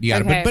 You got it.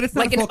 Okay. But it's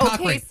not Like a full an cock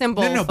okay ring.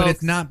 symbol, No, but folks.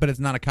 it's not. But it's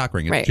not a cock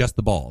ring. It's Right. just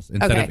the balls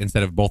Okay.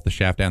 instead of both the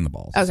shaft and the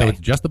balls. So Okay. it's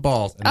just the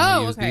balls, and then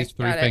I'll Oh, use okay. these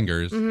three Got it.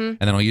 fingers, Mhm. and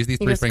then I'll use these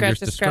You three just fingers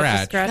scratch, to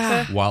scratch, scratch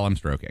scratch. while I'm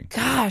stroking.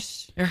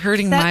 Gosh. You're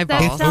hurting That- my that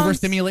balls. It's sounds-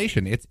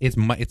 overstimulation. It's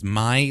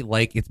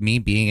me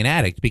being an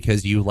addict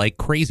because you like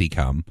crazy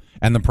cum,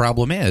 and the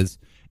problem is,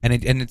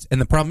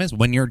 the problem is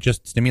when you're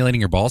just stimulating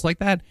your balls like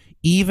that,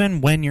 even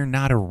when you're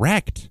not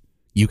erect,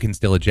 you can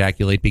still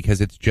ejaculate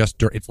because it's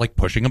like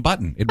pushing a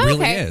button. It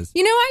really Okay. is.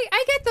 You know,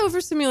 I get the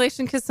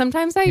overstimulation because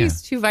sometimes I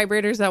use two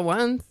vibrators at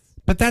once.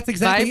 But that's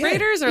exactly it.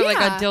 Vibrators or like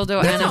a Yeah. dildo No,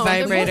 and a they're both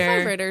vibrator?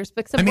 vibrators,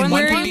 but except I mean, one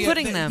where one are can you be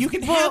putting them? You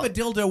can have a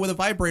dildo with a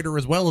vibrator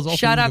as well as also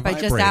Shut use up. a I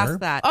just vibrator. asked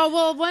that. Oh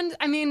well,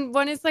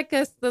 one is like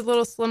the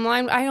little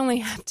slimline. I only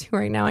have two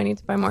right now. I need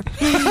to buy more.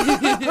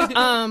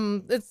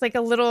 It's like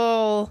a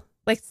little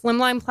like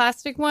slimline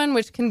plastic one,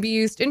 which can be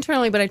used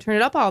internally, but I turn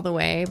it up all the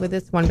way with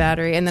this one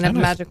battery, and then I have a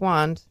nice. magic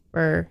wand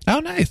for. Oh,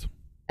 nice.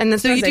 And then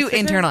So you sometimes I do switch it,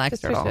 internal, just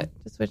external.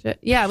 Just switch it.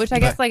 Yeah, which I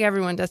guess like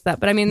everyone does that.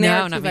 But I mean, there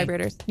No, are two not me.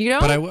 vibrators. You know,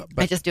 But I will.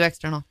 I just do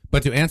external.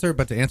 But to answer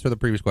the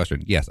previous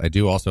question, yes, I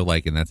do also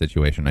like in that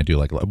situation. I do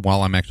like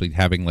while I'm actually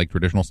having like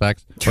traditional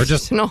sex or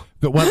just Traditional.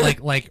 but when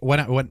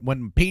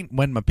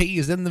when my pee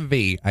is in the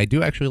V, I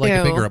do actually like to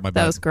Ew, finger up my butt.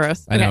 that was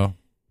gross. I Okay. know.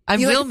 I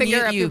You like will to finger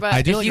mute up you. your butt.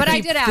 I do like But to I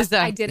keep- did ask.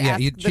 I did Yeah, ask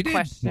she the did.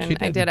 question. She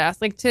I did. did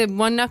ask, like to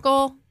one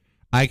knuckle.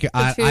 I two?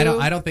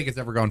 don't think it's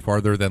ever gone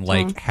farther than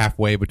like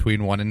halfway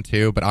between 1 and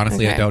 2. But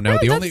honestly, I Okay. don't know. No,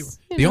 The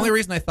that's, only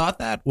reason I thought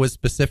that was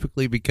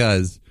specifically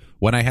because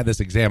when I had this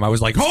exam, I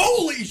was like,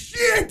 "Holy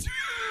shit!"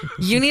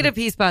 You need a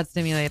P-spot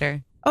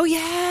stimulator. Oh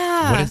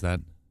yeah. What is that?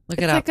 Look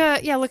It's it up.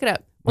 like look it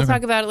up. We'll Okay.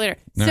 talk about it later.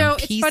 All So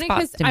right. it's funny P-spot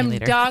because I'm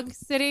stimulator. dog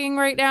sitting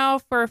right now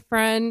for a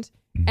friend,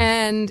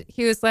 and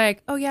he was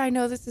like, "Oh yeah, I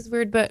know this is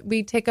weird, but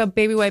we take a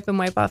baby wipe and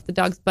wipe off the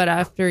dog's butt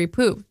after he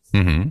poops."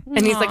 Mm-hmm.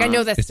 And he's like, "I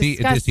know that's Is he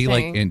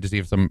disgusting." does he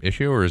have some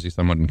issue or is he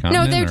somewhat No,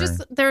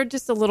 incontinent? they're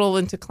just a little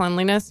into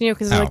cleanliness,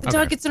 because Oh, like the okay.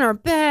 dog gets in our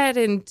bed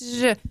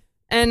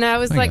and I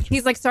was I like, gotcha.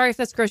 he's like, "Sorry if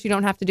that's gross, you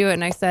don't have to do it."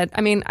 And I said, "I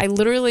mean, I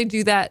literally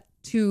do that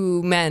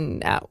two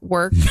men at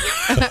work,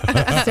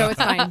 so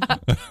it's fine.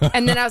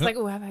 And then I was like,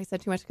 oh, have I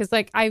said too much? Because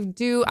like I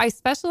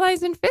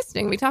specialize in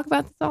fisting. We talk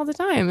about this all the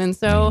time. And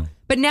so,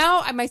 but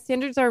now my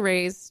standards are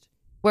raised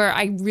where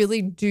I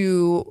really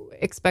do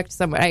expect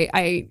someone,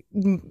 I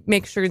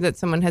make sure that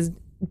someone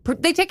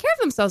they take care of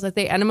themselves, that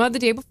they enema the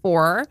day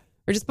before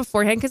or just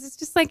beforehand. Because it's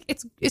just like,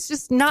 it's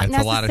just not It's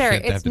a lot of necessary.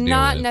 shit to have It's to deal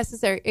not with.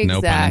 necessary. No pun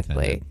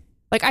Exactly. intended.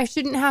 Like I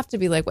shouldn't have to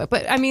be like what,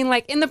 but I mean,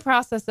 like in the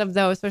process of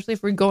though, especially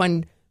if we're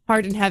going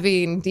hard and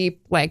heavy and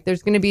deep, like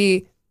there's going to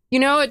be, you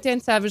know what Dan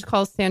Savage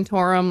calls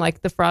Santorum,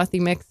 like the frothy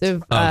mix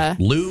of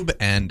lube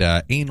and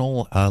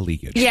anal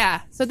leakage. yeah.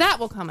 So that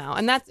will come out,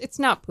 and it's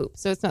not poop,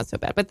 so it's not so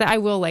bad. But I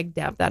will like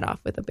dab that off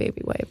with a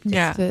baby wipe,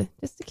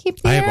 just to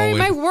keep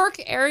my work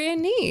area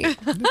neat.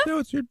 No,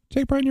 it's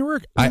take pride in your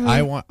work.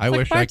 I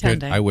wish I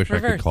could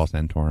Reverse. call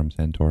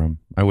Santorum.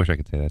 I wish I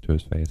could say that to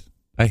his face.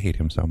 I hate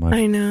him so much.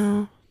 I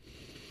know.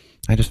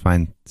 I just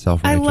find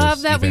I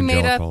love that we made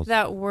up evangelicals-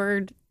 that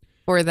word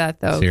for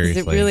that though, because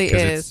Seriously, it really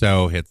 'cause is. It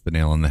so hits the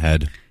nail on the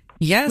head.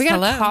 Yes, We got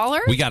hello. a caller.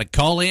 We got a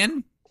call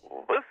in.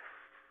 This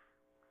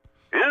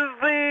is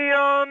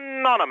the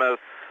anonymous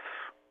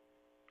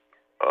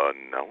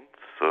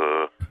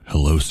announcer.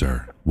 Hello,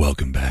 sir.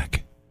 Welcome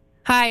back.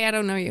 Hi, I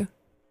don't know you.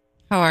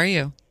 How are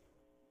you?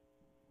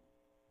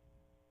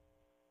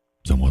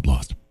 Somewhat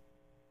lost.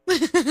 My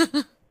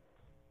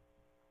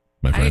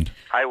friend.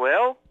 Hi,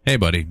 Will. Hey,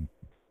 buddy.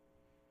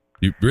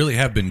 You really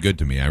have been good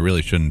to me. I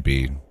really shouldn't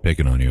be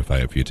picking on you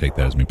if you take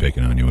that as me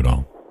picking on you at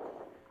all.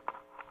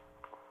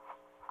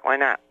 Why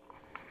not?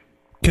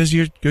 Because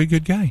you're a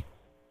good guy.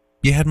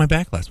 You had my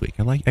back last week.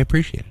 I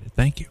appreciated it.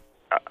 Thank you.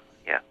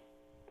 Yeah.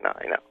 No,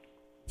 I know.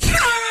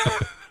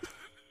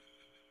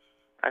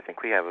 I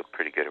think we have a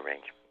pretty good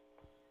arrangement.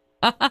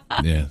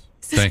 Yes.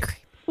 This is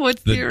great.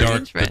 What's the The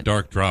arrangement?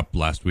 dark drop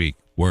last week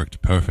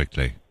worked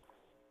perfectly.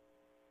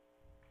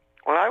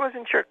 Well, I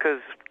wasn't sure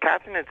because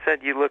Catherine had said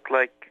you look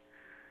like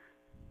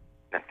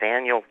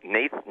Nathan.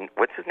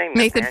 What's his name?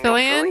 Nathan Nathaniel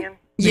Fillion? Fillion?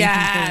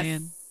 Yes.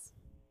 Fillion.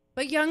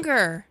 But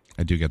younger.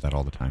 I do get that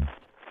all the time.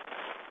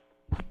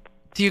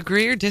 Do you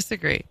agree or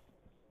disagree?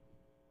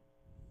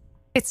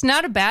 It's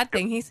not a bad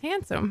thing. He's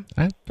handsome.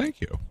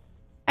 Thank you.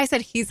 I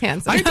said he's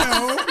handsome. I know.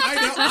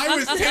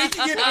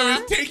 I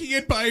was taking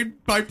it by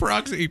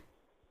proxy.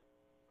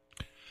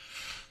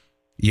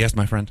 Yes,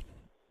 my friend.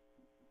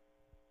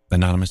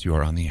 Anonymous, you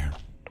are on the air.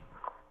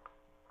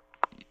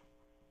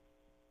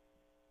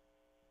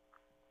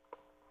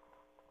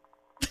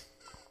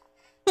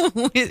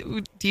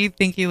 Do you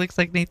think he looks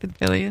like Nathan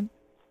Fillion?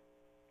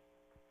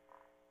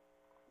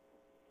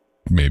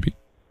 Maybe.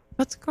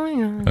 What's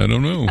going on? I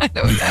don't know.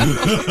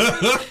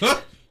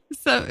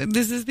 So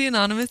this is the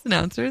anonymous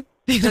announcer.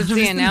 Does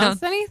he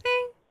announce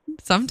anything?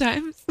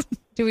 Sometimes.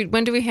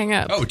 When do we hang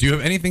up? Oh, do you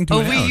have anything to Oh,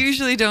 announce? we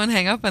usually don't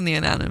hang up on the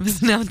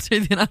anonymous announcer.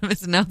 The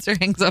anonymous announcer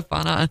hangs up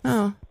on us.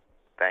 Oh.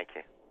 Thank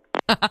you.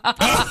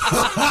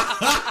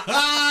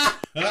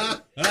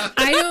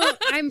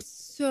 I'm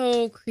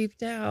so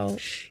creeped out.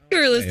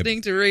 You're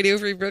listening to Radio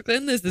Free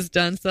Brooklyn. This is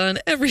Don Son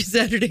every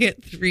Saturday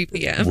at 3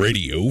 p.m.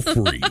 Radio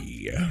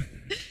free.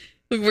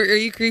 Are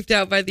you creeped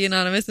out by the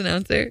anonymous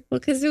announcer? Well,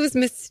 because it was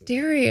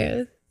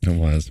mysterious. It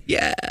was.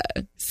 Yeah.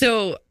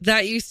 So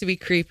that used to be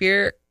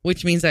creepier,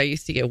 which means I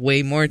used to get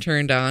way more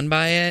turned on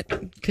by it.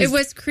 It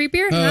was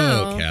creepier?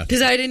 How? Kath.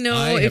 Because I didn't know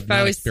I have if I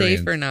not was safe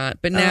experienced- or not.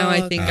 But now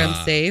I think I'm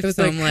safe. It was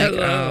So like, I'm like,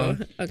 hello.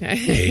 oh. Okay.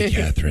 Hey,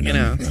 Catherine, You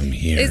know. I'm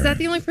here. Is that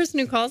the only person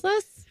who calls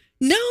us?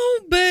 No,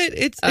 but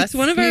it's Us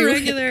one of our few.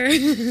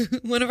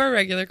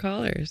 regular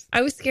callers.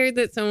 I was scared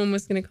that someone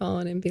was going to call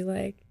in and be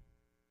like,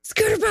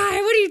 Scooter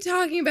Pie, what are you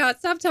talking about?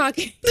 Stop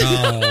talking.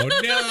 Oh,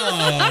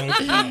 no.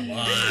 Come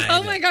on.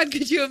 Oh my God,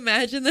 could you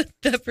imagine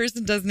that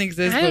person doesn't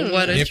exist, I but don't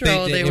what a know.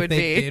 troll they would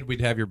be. Did, we'd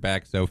have your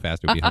back so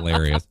fast it would be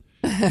hilarious.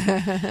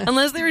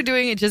 Unless they were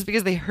doing it just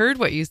because they heard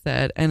what you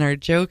said and are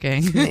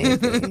joking.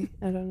 Maybe.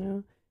 I don't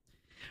know.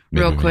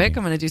 Real Maybe. quick,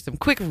 I'm going to do some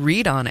quick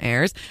read on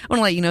airs. I want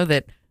to let you know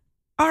that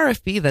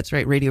RFB, that's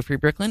right, Radio Free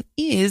Brooklyn,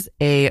 is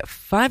a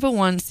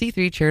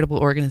 501c3 charitable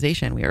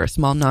organization. We are a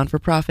small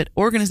non-for-profit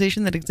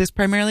organization that exists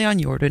primarily on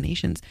your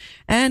donations.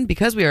 And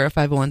because we are a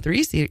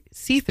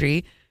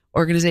 501c3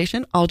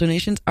 organization, all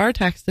donations are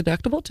tax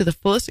deductible to the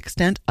fullest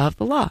extent of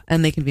the law,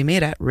 and they can be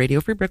made at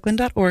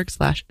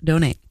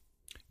radiofreebrooklyn.org/donate.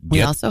 We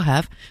Yep. also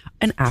have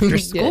an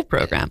after-school Yeah.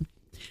 program.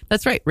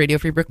 That's right. Radio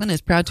Free Brooklyn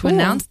is proud to Cool.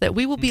 announce that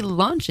we will be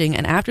launching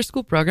an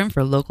after-school program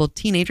for local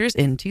teenagers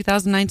in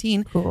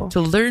 2019 Cool. to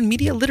learn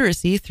media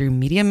literacy through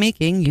media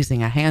making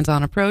using a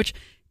hands-on approach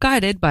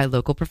guided by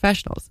local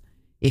professionals.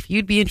 If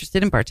you'd be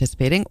interested in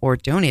participating or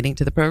donating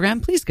to the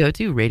program, please go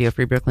to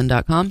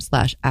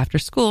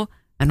radiofreebrooklyn.com/afterschool.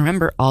 And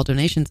remember, all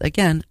donations,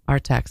 again, are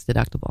tax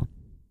deductible.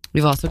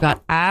 We've also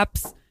got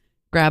apps.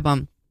 Grab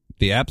them.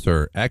 The apps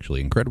are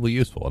actually incredibly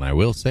useful, and I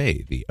will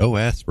say the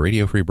OS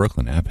Radio Free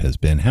Brooklyn app has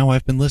been how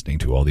I've been listening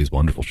to all these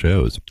wonderful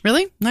shows.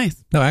 Really?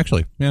 Nice. No,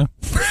 actually, yeah.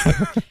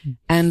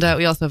 And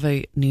we also have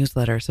a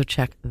newsletter, so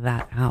check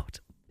that out.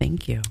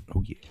 Thank you.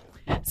 Oh,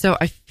 yeah. So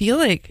I feel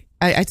like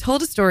I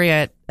told a story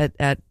at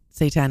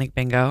satanic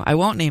bingo. I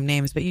won't name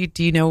names, but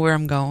do you know where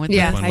I'm going with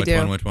Yeah. this? I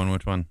do. Which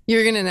one?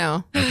 You're going to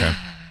know. Okay.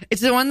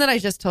 It's the one that I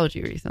just told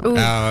you recently. Ooh.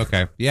 Oh,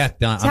 okay. Yeah,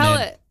 done. Tell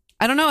I'm in. it.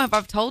 I don't know if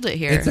I've told it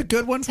here. It's a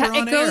good one for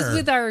on It goes air.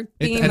 with our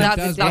theme. and it that's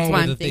does that's roll why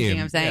with I'm the thinking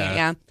theme. of saying it.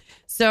 Yeah.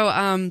 So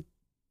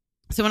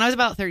when I was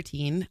about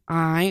 13,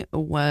 I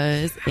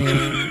was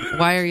in.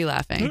 Why are you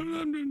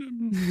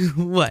laughing?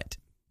 What?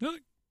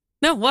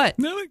 No, what?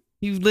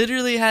 You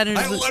literally had an.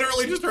 I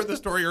literally just heard the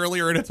story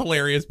earlier, and it's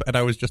hilarious. And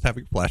I was just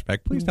having a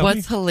flashback. Please tell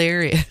What's me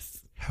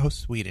hilarious? how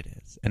sweet it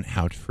is, and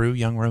how true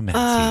young romance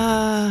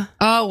is.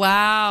 Oh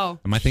wow!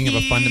 Am I thinking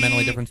of a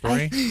fundamentally different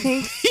story? I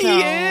think so.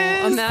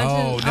 Yes. Imagine.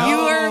 Oh, no. You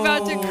are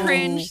about to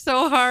cringe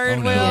so hard,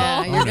 Oh, no. Will.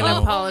 Yeah, you're Oh, going to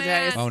no.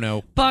 apologize. Oh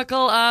no!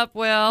 Buckle up,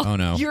 Will. Oh,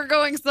 no. You're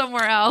going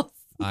somewhere else.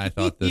 I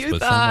thought this You was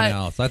thought- someone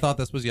else. I thought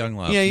this was Young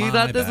Love. Yeah, you My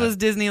thought this bad. was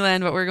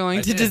Disneyland, but we're going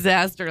I to did.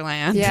 Disaster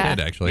Land. Yeah. I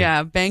did actually.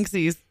 Yeah,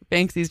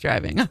 Banksy's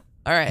driving. All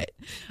right.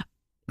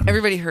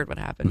 Everybody heard what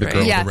happened, The right?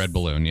 girl with Yes. the red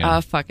balloon. Yeah.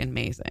 Fucking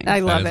amazing. I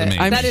love is it.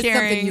 amazing. That is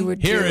Sharing- something you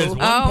would Here do. is one.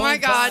 Oh my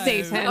God,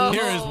 Satan. Oh,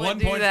 Here is I would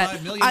do $1.5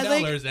 that. million I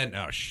like- dollars, and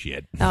oh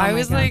shit! Oh I my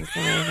was God, like- that's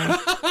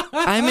amazing.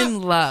 I'm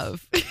in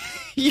love.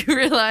 You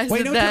realize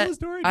Wait, no, that tell the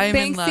story. I'm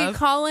in Banksy, love.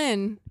 call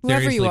in.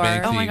 Whoever Seriously, you are.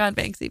 Banksy. Oh my God,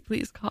 Banksy,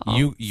 please call.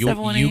 You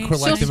 718.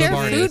 collective She'll share of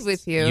artists. food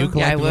with you. You Yeah,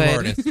 collective I of would.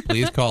 artists.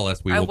 Please call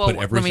us. We I will will- put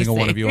every let me single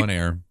one see. of you on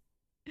air.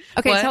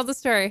 Okay, What? tell the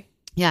story.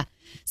 Yeah.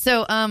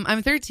 So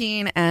I'm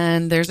 13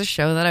 and there's a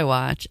show that I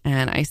watch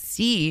and I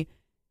see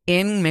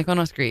in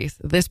Mykonos, Greece,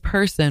 this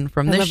person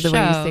from I this love show. the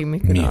way you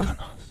say Mykonos.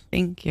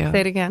 Thank you. Say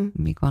it again.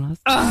 Mykonos.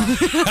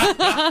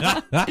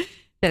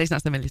 Felix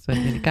not somebody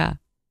America.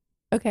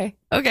 Okay.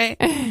 Okay.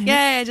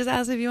 Yay, I just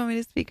asked if you want me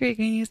to speak Greek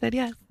and you said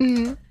yes.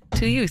 Mhm.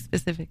 To you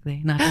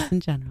specifically, not just in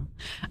general.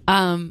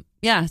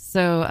 Yeah,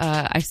 so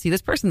I see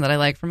this person that I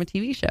like from a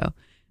TV show.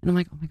 And I'm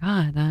like, oh my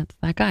God, that's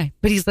that guy.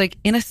 But he's like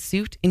in a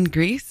suit in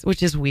Greece,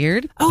 which is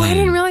weird. Oh, I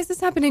didn't realize this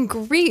happened in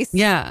Greece.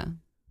 Yeah.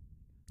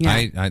 Yeah.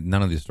 I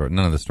none of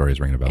the stories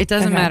ring a bell. It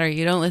doesn't Okay. matter.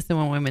 You don't listen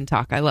when women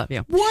talk. I love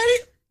you.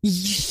 What?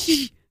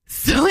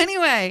 So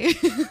anyway,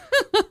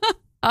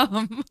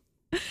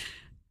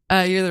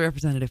 you're the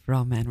representative for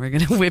all men. We're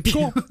gonna whip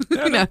you.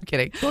 No, I'm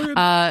kidding.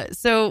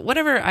 So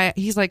whatever.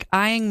 He's like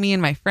eyeing me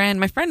and my friend.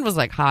 My friend was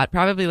like hot,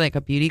 probably like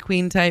a beauty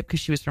queen type because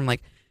she was from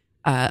like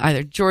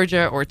either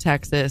Georgia or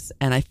Texas,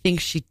 and I think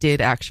she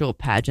did actual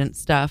pageant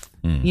stuff.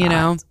 You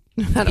know.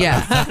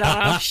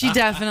 Yeah, she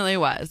definitely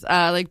was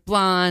like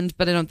blonde,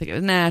 but I don't think it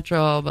was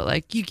natural. But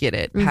like you get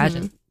it,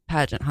 pageant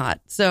hot.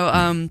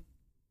 So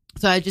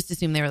so I just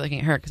assumed they were looking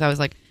at her because I was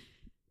like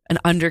an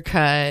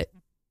undercut,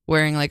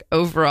 wearing like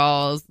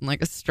overalls and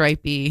like a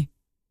stripy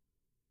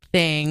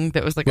thing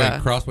that was like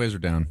Wait, crossways or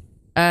down?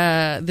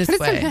 this What does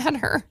way. it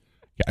matter?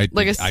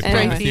 Like a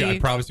stripy- I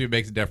promise you, it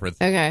makes a difference.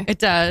 Okay. It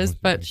does,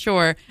 but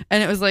sure.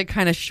 And it was like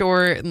kind of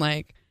short and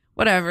like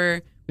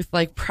whatever. With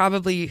like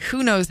probably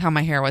who knows how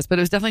my hair was, but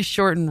it was definitely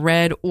short and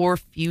red or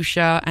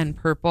fuchsia and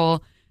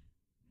purple,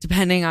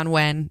 depending on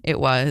when it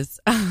was.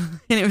 And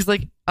it was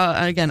like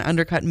again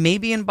undercut,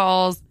 maybe in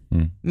balls,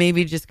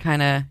 maybe just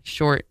kind of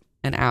short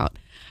and out.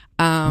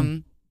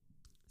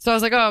 So I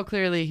was like, oh,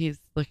 clearly he's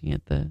looking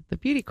at the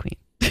beauty queen.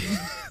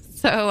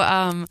 So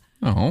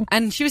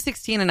and she was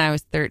 16 and I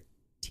was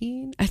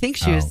 13. I think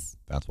she was.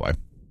 That's why.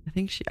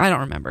 I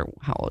don't remember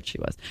how old she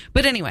was,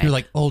 but anyway. You're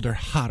like older,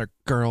 hotter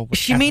girl.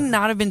 She may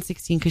not have been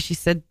 16 because she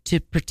said to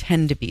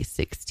pretend to be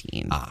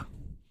 16.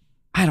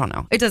 I don't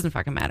know. It doesn't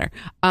fucking matter.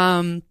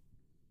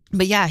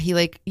 But yeah,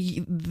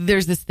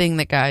 there's this thing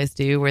that guys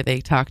do where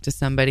they talk to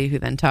somebody who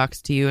then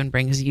talks to you and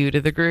brings you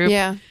to the group.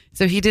 Yeah.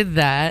 So he did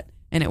that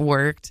and it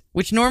worked,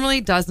 which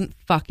normally doesn't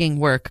fucking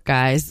work,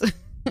 guys.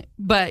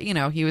 But you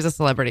know, he was a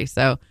celebrity.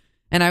 So,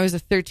 and I was a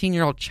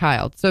 13-year-old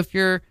child. So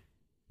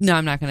no,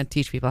 I'm not going to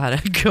teach people how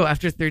to go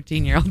after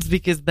 13-year-olds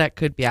because that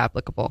could be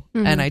applicable.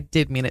 And I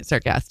did mean it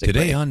sarcastically.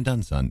 Today on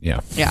Done Son.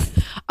 Yeah. Yeah.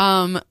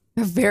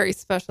 A very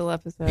special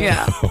episode.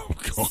 Yeah. Oh,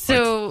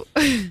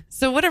 God.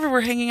 So whatever, we're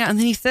hanging out. And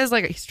then he says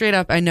like straight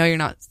up, I know you're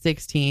not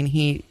 16.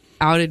 He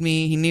outed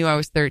me. He knew I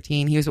was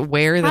 13. He was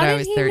aware that How I did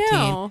was he 13.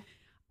 know?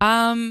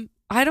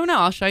 I don't know.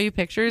 I'll show you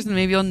pictures and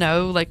maybe you'll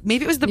know. Like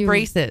maybe it was the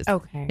braces.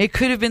 Okay. It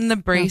could have been the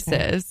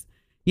braces.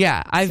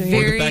 Yeah. I So Or the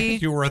fact very.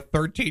 that you were a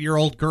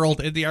 13-year-old girl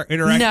interacting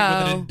with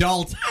an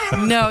adult.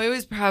 No, it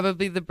was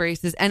probably the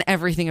braces and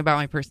everything about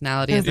my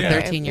personality as a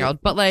Okay.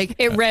 13-year-old. But like,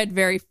 It read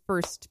very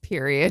first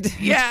period.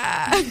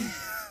 yeah.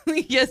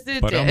 Yes, it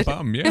But did.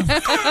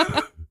 yeah.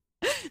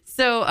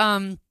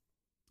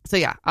 So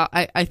yeah,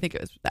 I think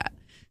it was that.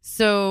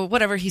 So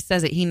whatever, he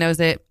says it, he knows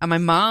it. My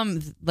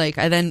mom, like,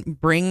 I then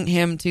bring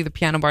him to the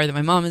piano bar that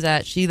my mom is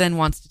at. She then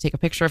wants to take a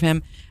picture of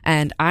him,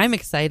 and I'm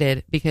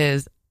excited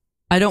because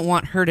I don't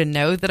want her to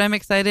know that I'm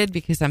excited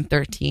because I'm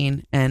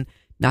 13 and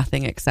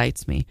nothing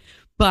excites me.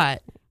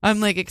 But I'm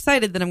like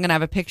excited that I'm going to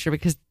have a picture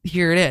because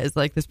here it is,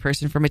 like this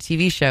person from a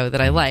TV show that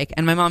I like.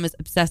 And my mom is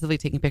obsessively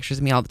taking pictures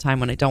of me all the time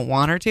when I don't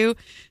want her to.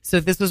 So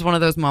this was one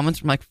of those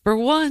moments where I'm like, for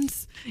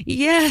once,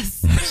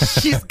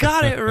 yes, she's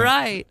got it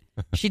right.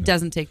 She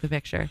doesn't take the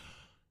picture.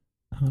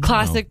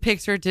 Classic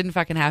picture didn't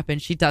fucking happen.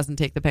 She doesn't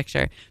take the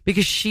picture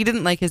because she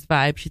didn't like his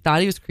vibe. She thought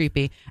he was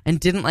creepy and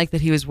didn't like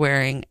that he was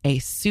wearing a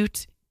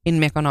suit in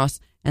Mykonos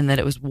and that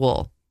it was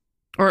wool.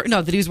 Or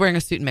no, that he was wearing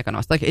a suit in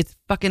Mykonos. Like, it's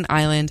fucking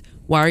island.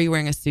 Why are you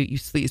wearing a suit, you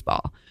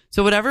sleazeball?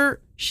 So whatever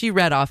she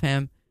read off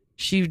him,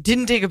 she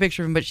didn't take a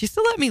picture of him, but she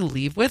still let me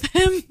leave with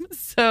him.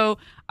 So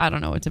I don't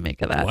know what to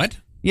make of that. What?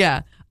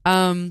 Yeah.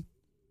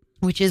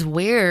 Which is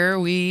where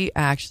we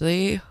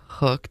actually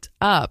hooked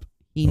up.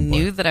 He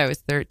knew that I was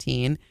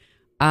 13,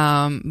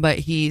 but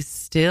he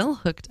still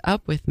hooked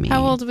up with me.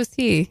 How old was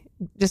he?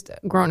 Just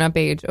grown up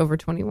age, over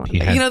 21.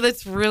 Yeah. You know,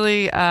 that's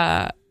really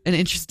an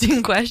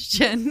interesting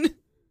question.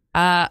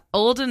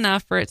 Old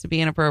enough for it to be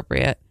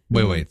inappropriate.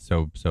 Wait.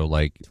 So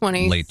like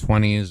 20s. late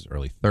 20s,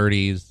 early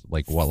 30s.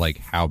 Like what? Like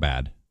how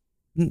bad?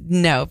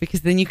 No,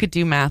 because then you could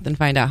do math and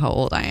find out how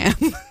old I am.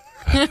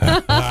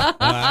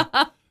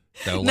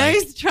 So like,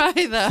 Nice try,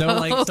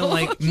 though. So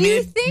like Do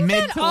you think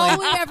mid that to all like.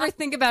 we ever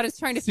think about is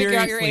trying to figure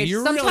out your Seriously, age?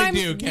 you Sometimes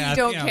really do, we Kath.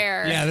 don't Yeah.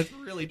 care. Yeah, that's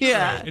really true.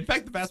 Yeah. In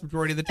fact, the vast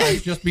majority of the time,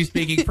 just me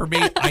speaking for me,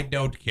 I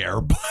don't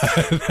care. But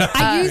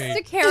I used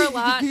to care a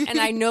lot, and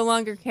I no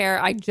longer care.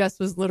 I just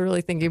was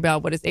literally thinking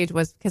about what his age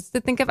was because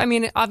to think of, I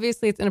mean,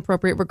 obviously it's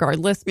inappropriate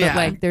regardless, but Yeah.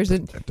 like there's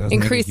an does make a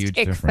increased huge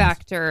ick difference.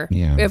 factor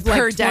Yeah. of like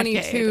Per 22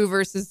 decade.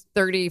 versus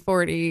 30,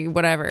 40,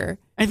 whatever.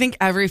 I think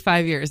every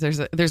 5 years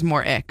there's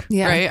more ick,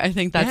 Yeah. right? I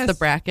think that's Yes. the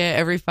bracket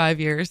every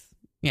 5 years.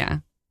 Yeah.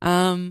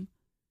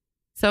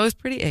 So it was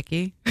pretty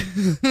icky.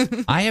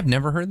 I have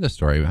never heard this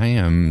story. I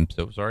am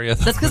so sorry.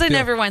 That's because I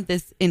never went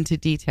this into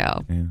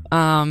detail.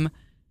 Yeah.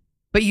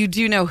 But you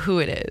do know who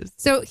it is.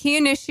 So he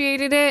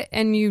initiated it,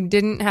 and you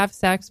didn't have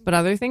sex, but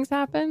other things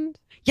happened?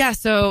 Yeah,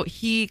 so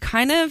he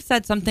kind of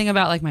said something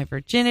about like my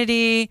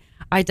virginity.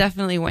 I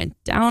definitely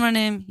went down on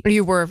him. Or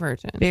you were a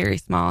virgin? Very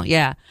small,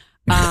 yeah.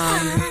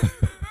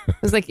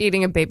 It was like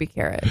eating a baby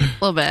carrot. A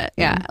little bit,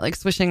 yeah. Like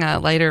swishing a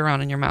lighter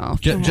around in your mouth.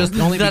 Just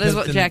only That is because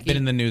what it's Jackie- been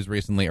in the news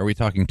recently. Are we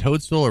talking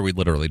toadstool or are we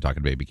literally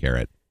talking baby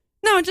carrot?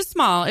 No, just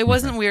small. It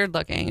wasn't weird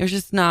looking. It was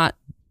just not.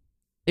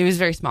 It was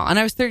very small. And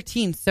I was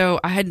 13, so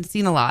I hadn't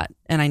seen a lot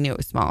and I knew it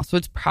was small. So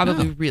it's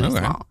probably really Okay.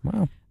 small.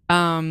 Wow.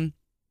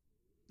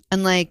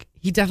 And like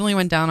he definitely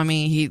went down on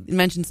me. He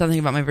mentioned something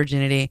about my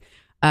virginity.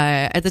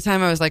 At the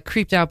time I was like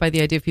creeped out by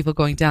the idea of people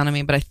going down on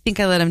me, but I think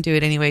I let him do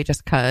it anyway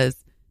just because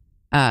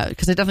I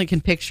definitely can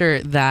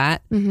picture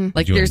that. Like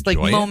Did you there's like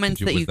enjoy it? moments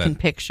Did you- that was you that- can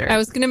picture. I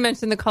was going to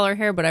mention the color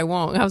hair, but I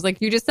won't. I was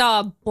like, you just saw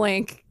a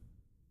blank.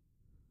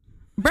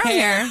 brown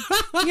hair.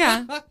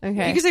 Yeah.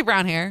 Okay. You can say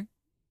brown hair.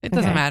 It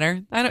doesn't Okay.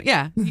 matter. I don't.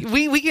 Yeah,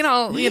 we can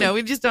all. You know,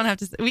 we just don't have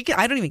to. We can.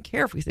 I don't even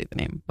care if we say the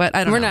name, but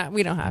I don't. We're know. not.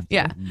 We don't have to.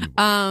 Yeah.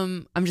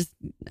 I'm just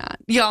not.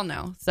 Y'all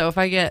know. So if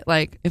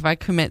I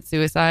commit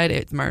suicide,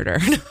 it's murder.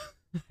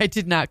 I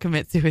did not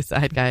commit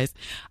suicide, guys.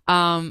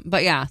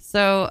 But yeah.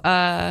 So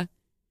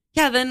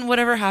yeah. Then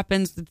whatever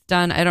happens, it's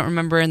done. I don't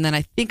remember. And then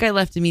I think I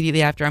left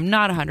immediately after. I'm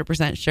not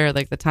 100% sure,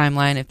 like the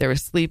timeline, if there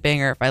was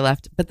sleeping or if I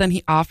left. But then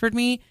he offered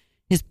me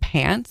his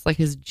pants, like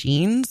his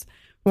jeans,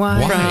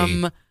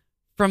 Why?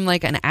 from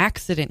like an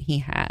accident he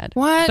had.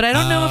 What? But I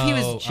don't know if he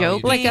was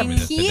joking. Like a told me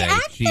this pee today.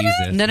 accident?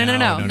 Jesus.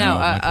 No.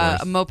 much A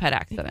worse. moped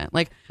accident.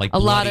 Like Like a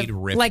lot of. bloodied,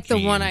 ripped Like the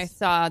one I jeans.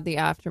 saw the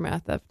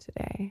aftermath of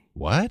today.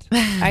 What?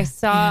 I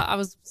saw. I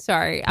was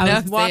sorry. I No,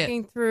 was say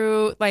walking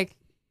through like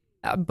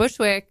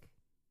Bushwick,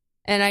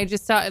 and I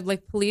just saw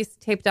like police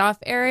taped off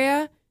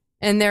area,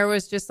 and there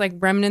was just like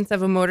remnants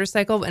of a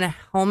motorcycle and a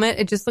helmet.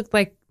 It just looked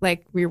like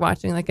we were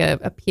watching like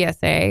a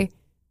PSA.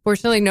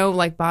 Fortunately, no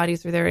like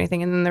bodies were there or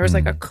anything. And then there was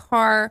like a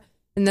car,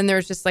 and then there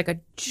was just like a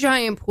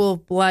giant pool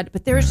of blood.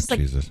 But there was just like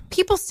Jesus.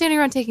 people standing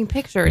around taking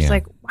pictures. Yeah.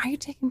 Like, why are you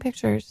taking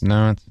pictures?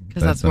 No, it's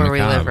 'Cause that's where we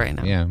macabre. live right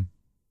now. Yeah.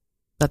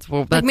 That's what.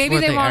 Like That's maybe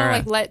what they want to are.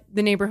 like let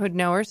the neighborhood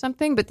know or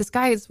something. But this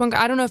one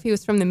guy, I don't know if he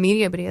was from the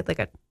media, but he had like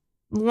a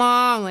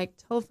long like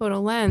telephoto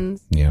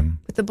lens. Yeah.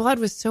 But the blood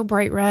was so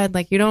bright red,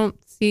 like you don't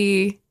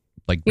see.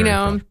 Like You very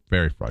know, fresh,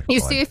 very fresh. You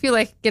blood. see if you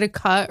like get a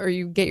cut or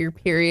you get your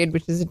period,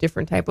 which is a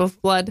different type of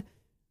blood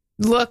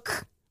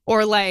look.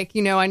 Or like,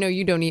 you know, I know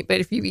you don't eat, but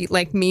if you eat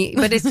like meat,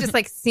 but it's just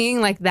like seeing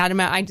like that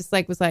amount, I just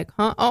like was like,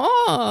 huh?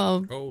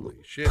 Oh, Holy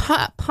shit.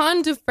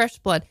 pond of fresh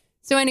blood.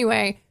 So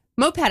anyway,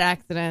 moped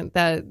accident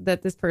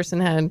that this person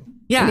had.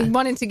 Yeah. And he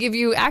wanted to give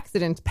you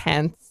accident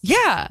pants.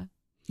 Yeah.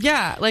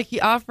 Like he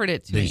offered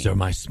it to me.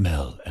 my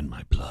smell and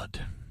my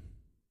blood.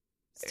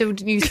 So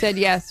you said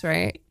yes,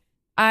 right?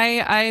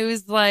 I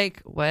was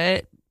like,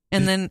 what?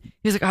 And then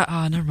he was like,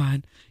 oh, never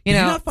mind. You Did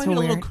know, you not find so it a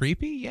little weird.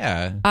 creepy?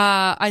 Yeah.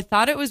 I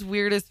thought it was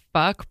weird as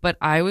fuck, but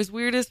I was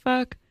weird as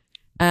fuck.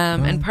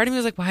 And part of me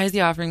was like, why is he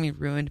offering me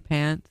ruined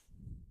pants?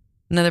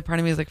 Another part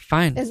of me was like,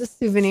 fine. As a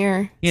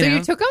souvenir. You So know?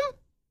 you took them?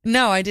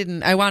 No, I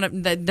didn't. I wound up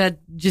that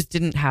just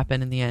didn't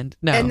happen in the end.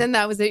 No. And then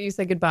that was it. You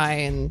said goodbye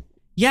and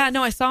Yeah,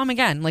 no, I saw him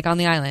again, like on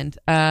the island,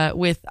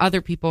 with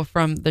other people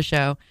from the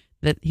show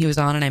that he was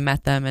on, and I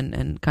met them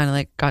and kind of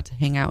like got to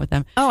hang out with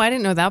them. oh, I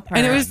didn't know that part.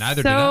 And it was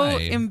neither did so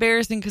I.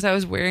 embarrassing because I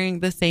was wearing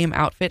the same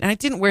outfit, and I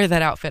didn't wear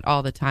that outfit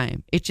all the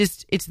time. It's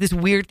this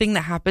weird thing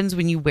that happens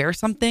when you wear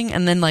something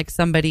and then like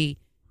somebody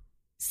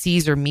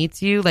sees or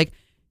meets you. Like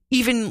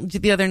even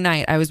the other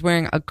night, I was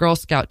wearing a Girl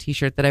Scout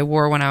t-shirt that I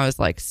wore when I was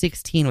like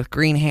 16 with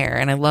green hair.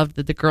 And I loved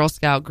that the Girl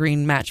Scout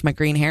green matched my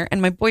green hair.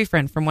 And my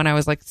boyfriend from when I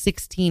was like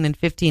 16 and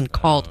 15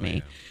 called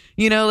me.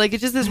 You know, like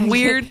it's just this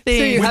weird thing.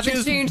 So you Which haven't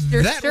is- changed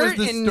your that was shirt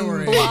the in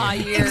story. blah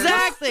years.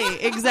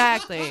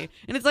 Exactly.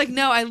 And it's like,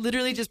 no, I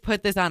literally just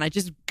put this on. I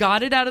just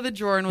got it out of the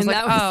drawer and was And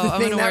like, that was oh, the I'm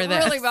thing going to wear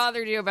that this. really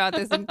bothered you about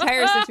this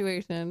entire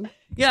situation.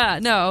 Yeah,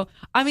 no.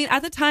 I mean,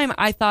 at the time,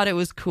 I thought it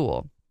was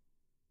cool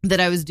that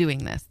I was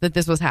doing this, that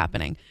this was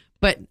happening.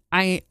 But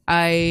I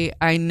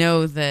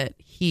know that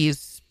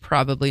he's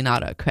probably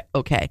not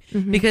okay.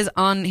 Because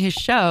on his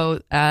show,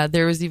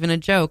 there was even a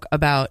joke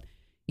about,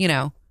 you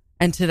know,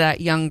 and to that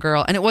young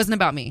girl, and it wasn't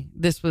about me.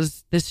 This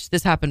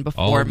happened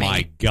before me. Oh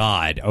my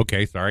God.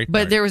 Okay, sorry.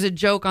 But there was a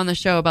joke on the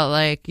show about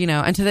like, you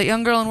know, and to that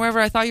young girl and wherever,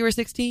 I thought you were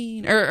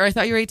 16 or I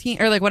thought you were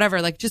 18 or like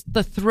whatever, like just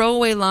the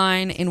throwaway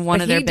line in one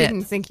But of their he didn't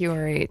bits. think you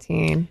were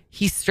 18.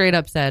 He straight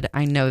up said,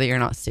 I know that you're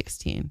not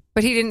 16.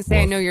 But he didn't say,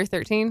 I Woof. know you're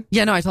 13.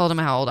 Yeah, no, I told him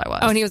how old I was.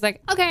 Oh, and he was like,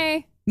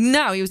 okay.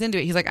 No, he was into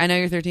it. He's like, I know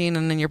you're 13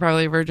 and then you're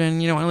probably a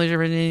virgin. You don't want to lose your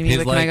virginity. He's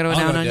He's like, like, can I go I'll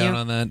down go on down you?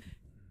 on that.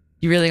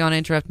 You really going to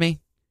interrupt me?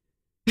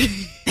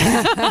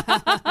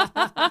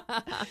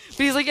 But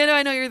he's like,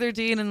 I know you're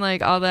 13 and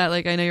like all that.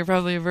 Like, I know you're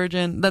probably a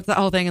virgin. That's the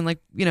whole thing. And like,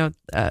 you know,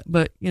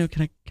 but you know,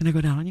 can I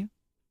go down on you?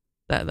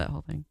 That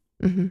whole thing.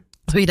 Mm-hmm.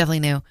 So he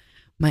definitely knew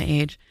my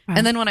age. Wow.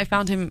 And then when I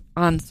found him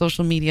on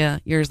social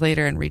media years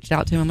later and reached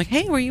out to him, I'm like,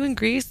 hey, were you in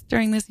Greece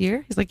during this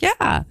year? He's like,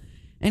 yeah.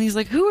 And he's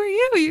like, who are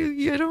you?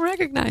 You don't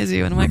recognize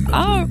you. And I'm like,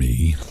 oh,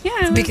 me.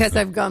 yeah. Because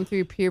I've gone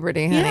through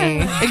puberty, honey.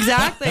 Yeah,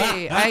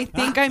 exactly. I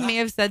think I may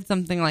have said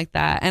something like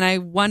that. And I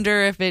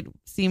wonder if it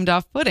seemed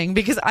off-putting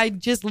because I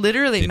just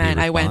literally Did he meant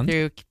I went respond?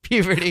 through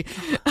puberty.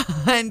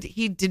 And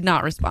he did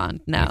not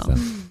respond. No. Makes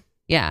sense.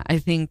 Yeah, I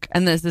think,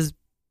 and this is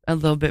a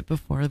little bit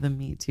before the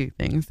Me Too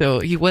thing. So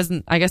he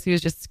wasn't, I guess he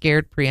was just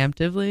scared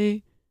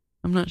preemptively.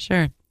 I'm not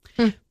sure.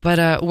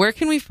 But where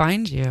can we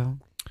find you?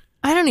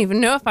 I don't even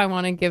know if I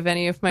want to give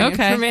any of my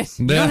Okay.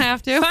 information. You don't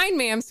have to. Find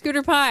me. I'm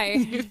Scooter Pie.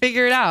 You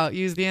figure it out.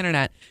 Use the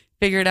internet.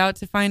 Figure it out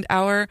to find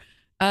our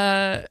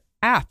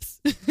apps.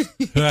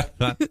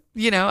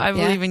 You know, I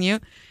believe in you.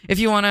 If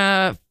you want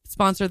to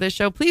sponsor this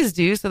show, please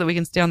do so that we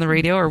can stay on the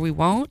radio or we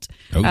won't.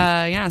 Oh.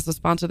 So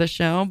sponsor the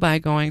show by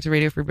going to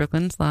Radio Free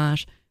Brooklyn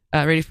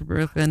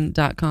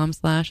 /RadioFreeBrooklyn.com/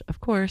 of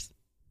course,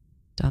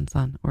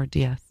 Dunson or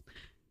DS.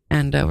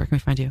 And where can we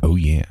find you? Oh,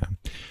 yeah.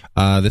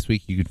 This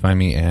week you can find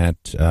me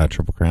at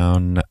Triple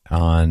Crown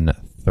on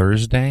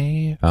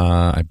Thursday.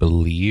 I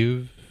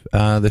believe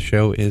the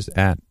show is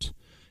at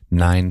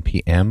 9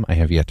 p.m. I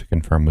have yet to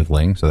confirm with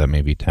Ling, so that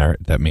may be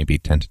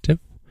tentative.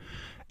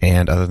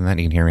 And other than that,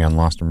 you can hear me on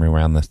Lost and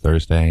Rewound this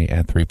Thursday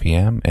at 3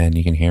 p.m. And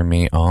you can hear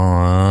me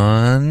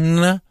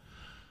on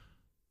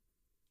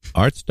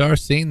Art Star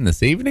Scene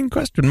this evening? ?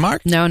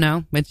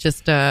 No, it's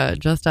just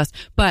us.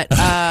 But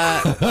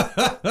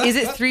is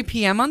it 3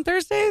 p.m. on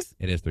Thursdays?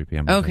 It is 3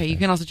 p.m. on Okay, Thursday. you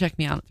can also check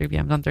me out at 3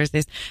 p.m. on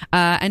Thursdays.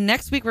 And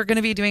next week, we're going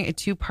to be doing a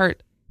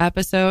 2-part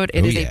episode.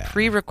 It is a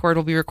pre-record.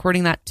 We'll be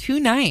recording that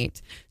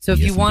tonight. So if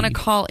Yes, you want to indeed.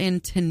 call in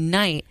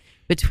tonight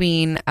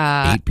between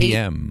 8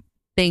 p.m.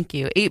 Thank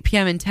you. 8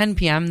 p.m. and 10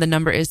 p.m. The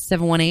number is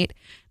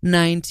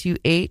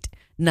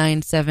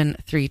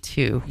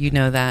 718-928-9732. You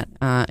know that.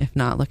 If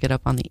not, look it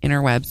up on the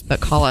interwebs. But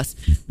call us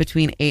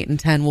between 8 and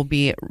 10. We'll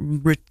be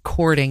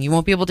recording. You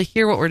won't be able to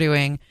hear what we're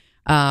doing,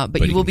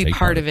 but you will can be take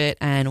part of it.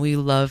 And we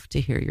love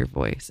to hear your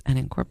voice and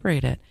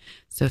incorporate it.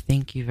 So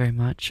thank you very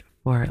much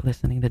for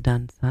listening to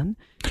Done Son.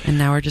 And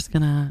now we're just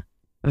going to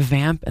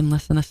vamp and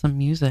listen to some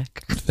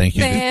music. Thank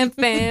you. Bam,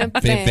 bam,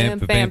 bam,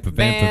 bam, bam.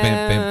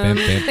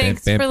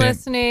 Thanks for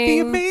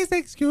listening.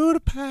 amazing Scooter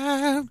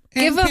Pie.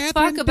 Give a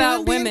fuck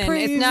about women.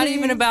 It's not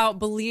even about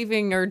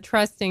believing or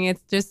trusting.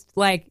 It's just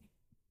like,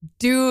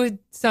 do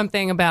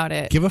something about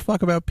it. Give a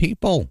fuck about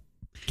people.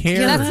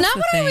 Care. That's That's not the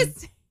what I thing.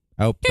 was.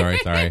 Oh, sorry.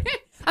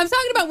 I'm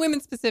talking about women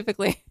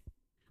specifically.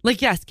 Like,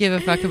 yes, give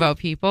a fuck about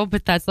people,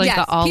 but that's like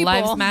Yes, the all people.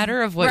 lives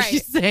matter of what Right.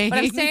 she's saying. What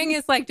I'm saying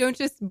is like, don't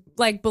just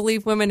like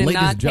believe women and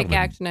Ladies not and take gentlemen.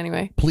 action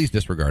anyway. Please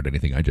disregard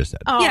anything I just said.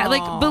 Yeah, Aw.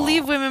 like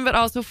believe women, but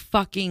also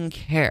fucking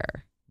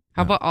care.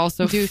 How about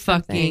also Do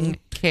fucking something.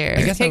 care?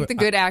 I guess Take the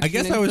good action I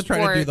guess in I was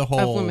trying to do the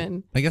support of whole.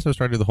 women. I guess I was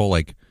trying to do the whole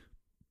like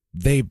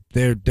they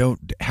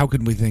don't. How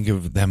can we think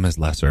of them as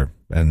lesser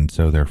and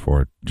so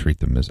therefore treat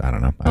them as I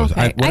don't know.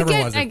 Okay. Whatever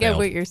it was, I it get failed.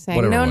 what you're saying.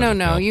 Whatever it was, it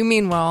No. failed. You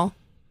mean well.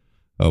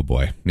 Oh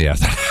boy,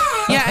 yes.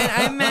 Yeah, and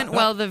I meant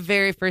well the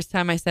very first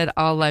time I said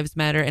all lives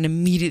matter and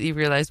immediately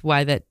realized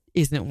why that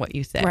isn't what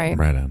you said. Right.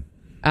 Right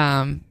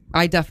on.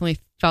 I definitely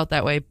felt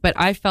that way, but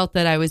I felt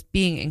that I was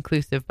being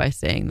inclusive by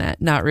saying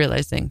that, not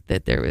realizing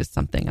that there was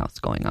something else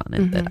going on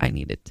and that I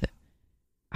needed to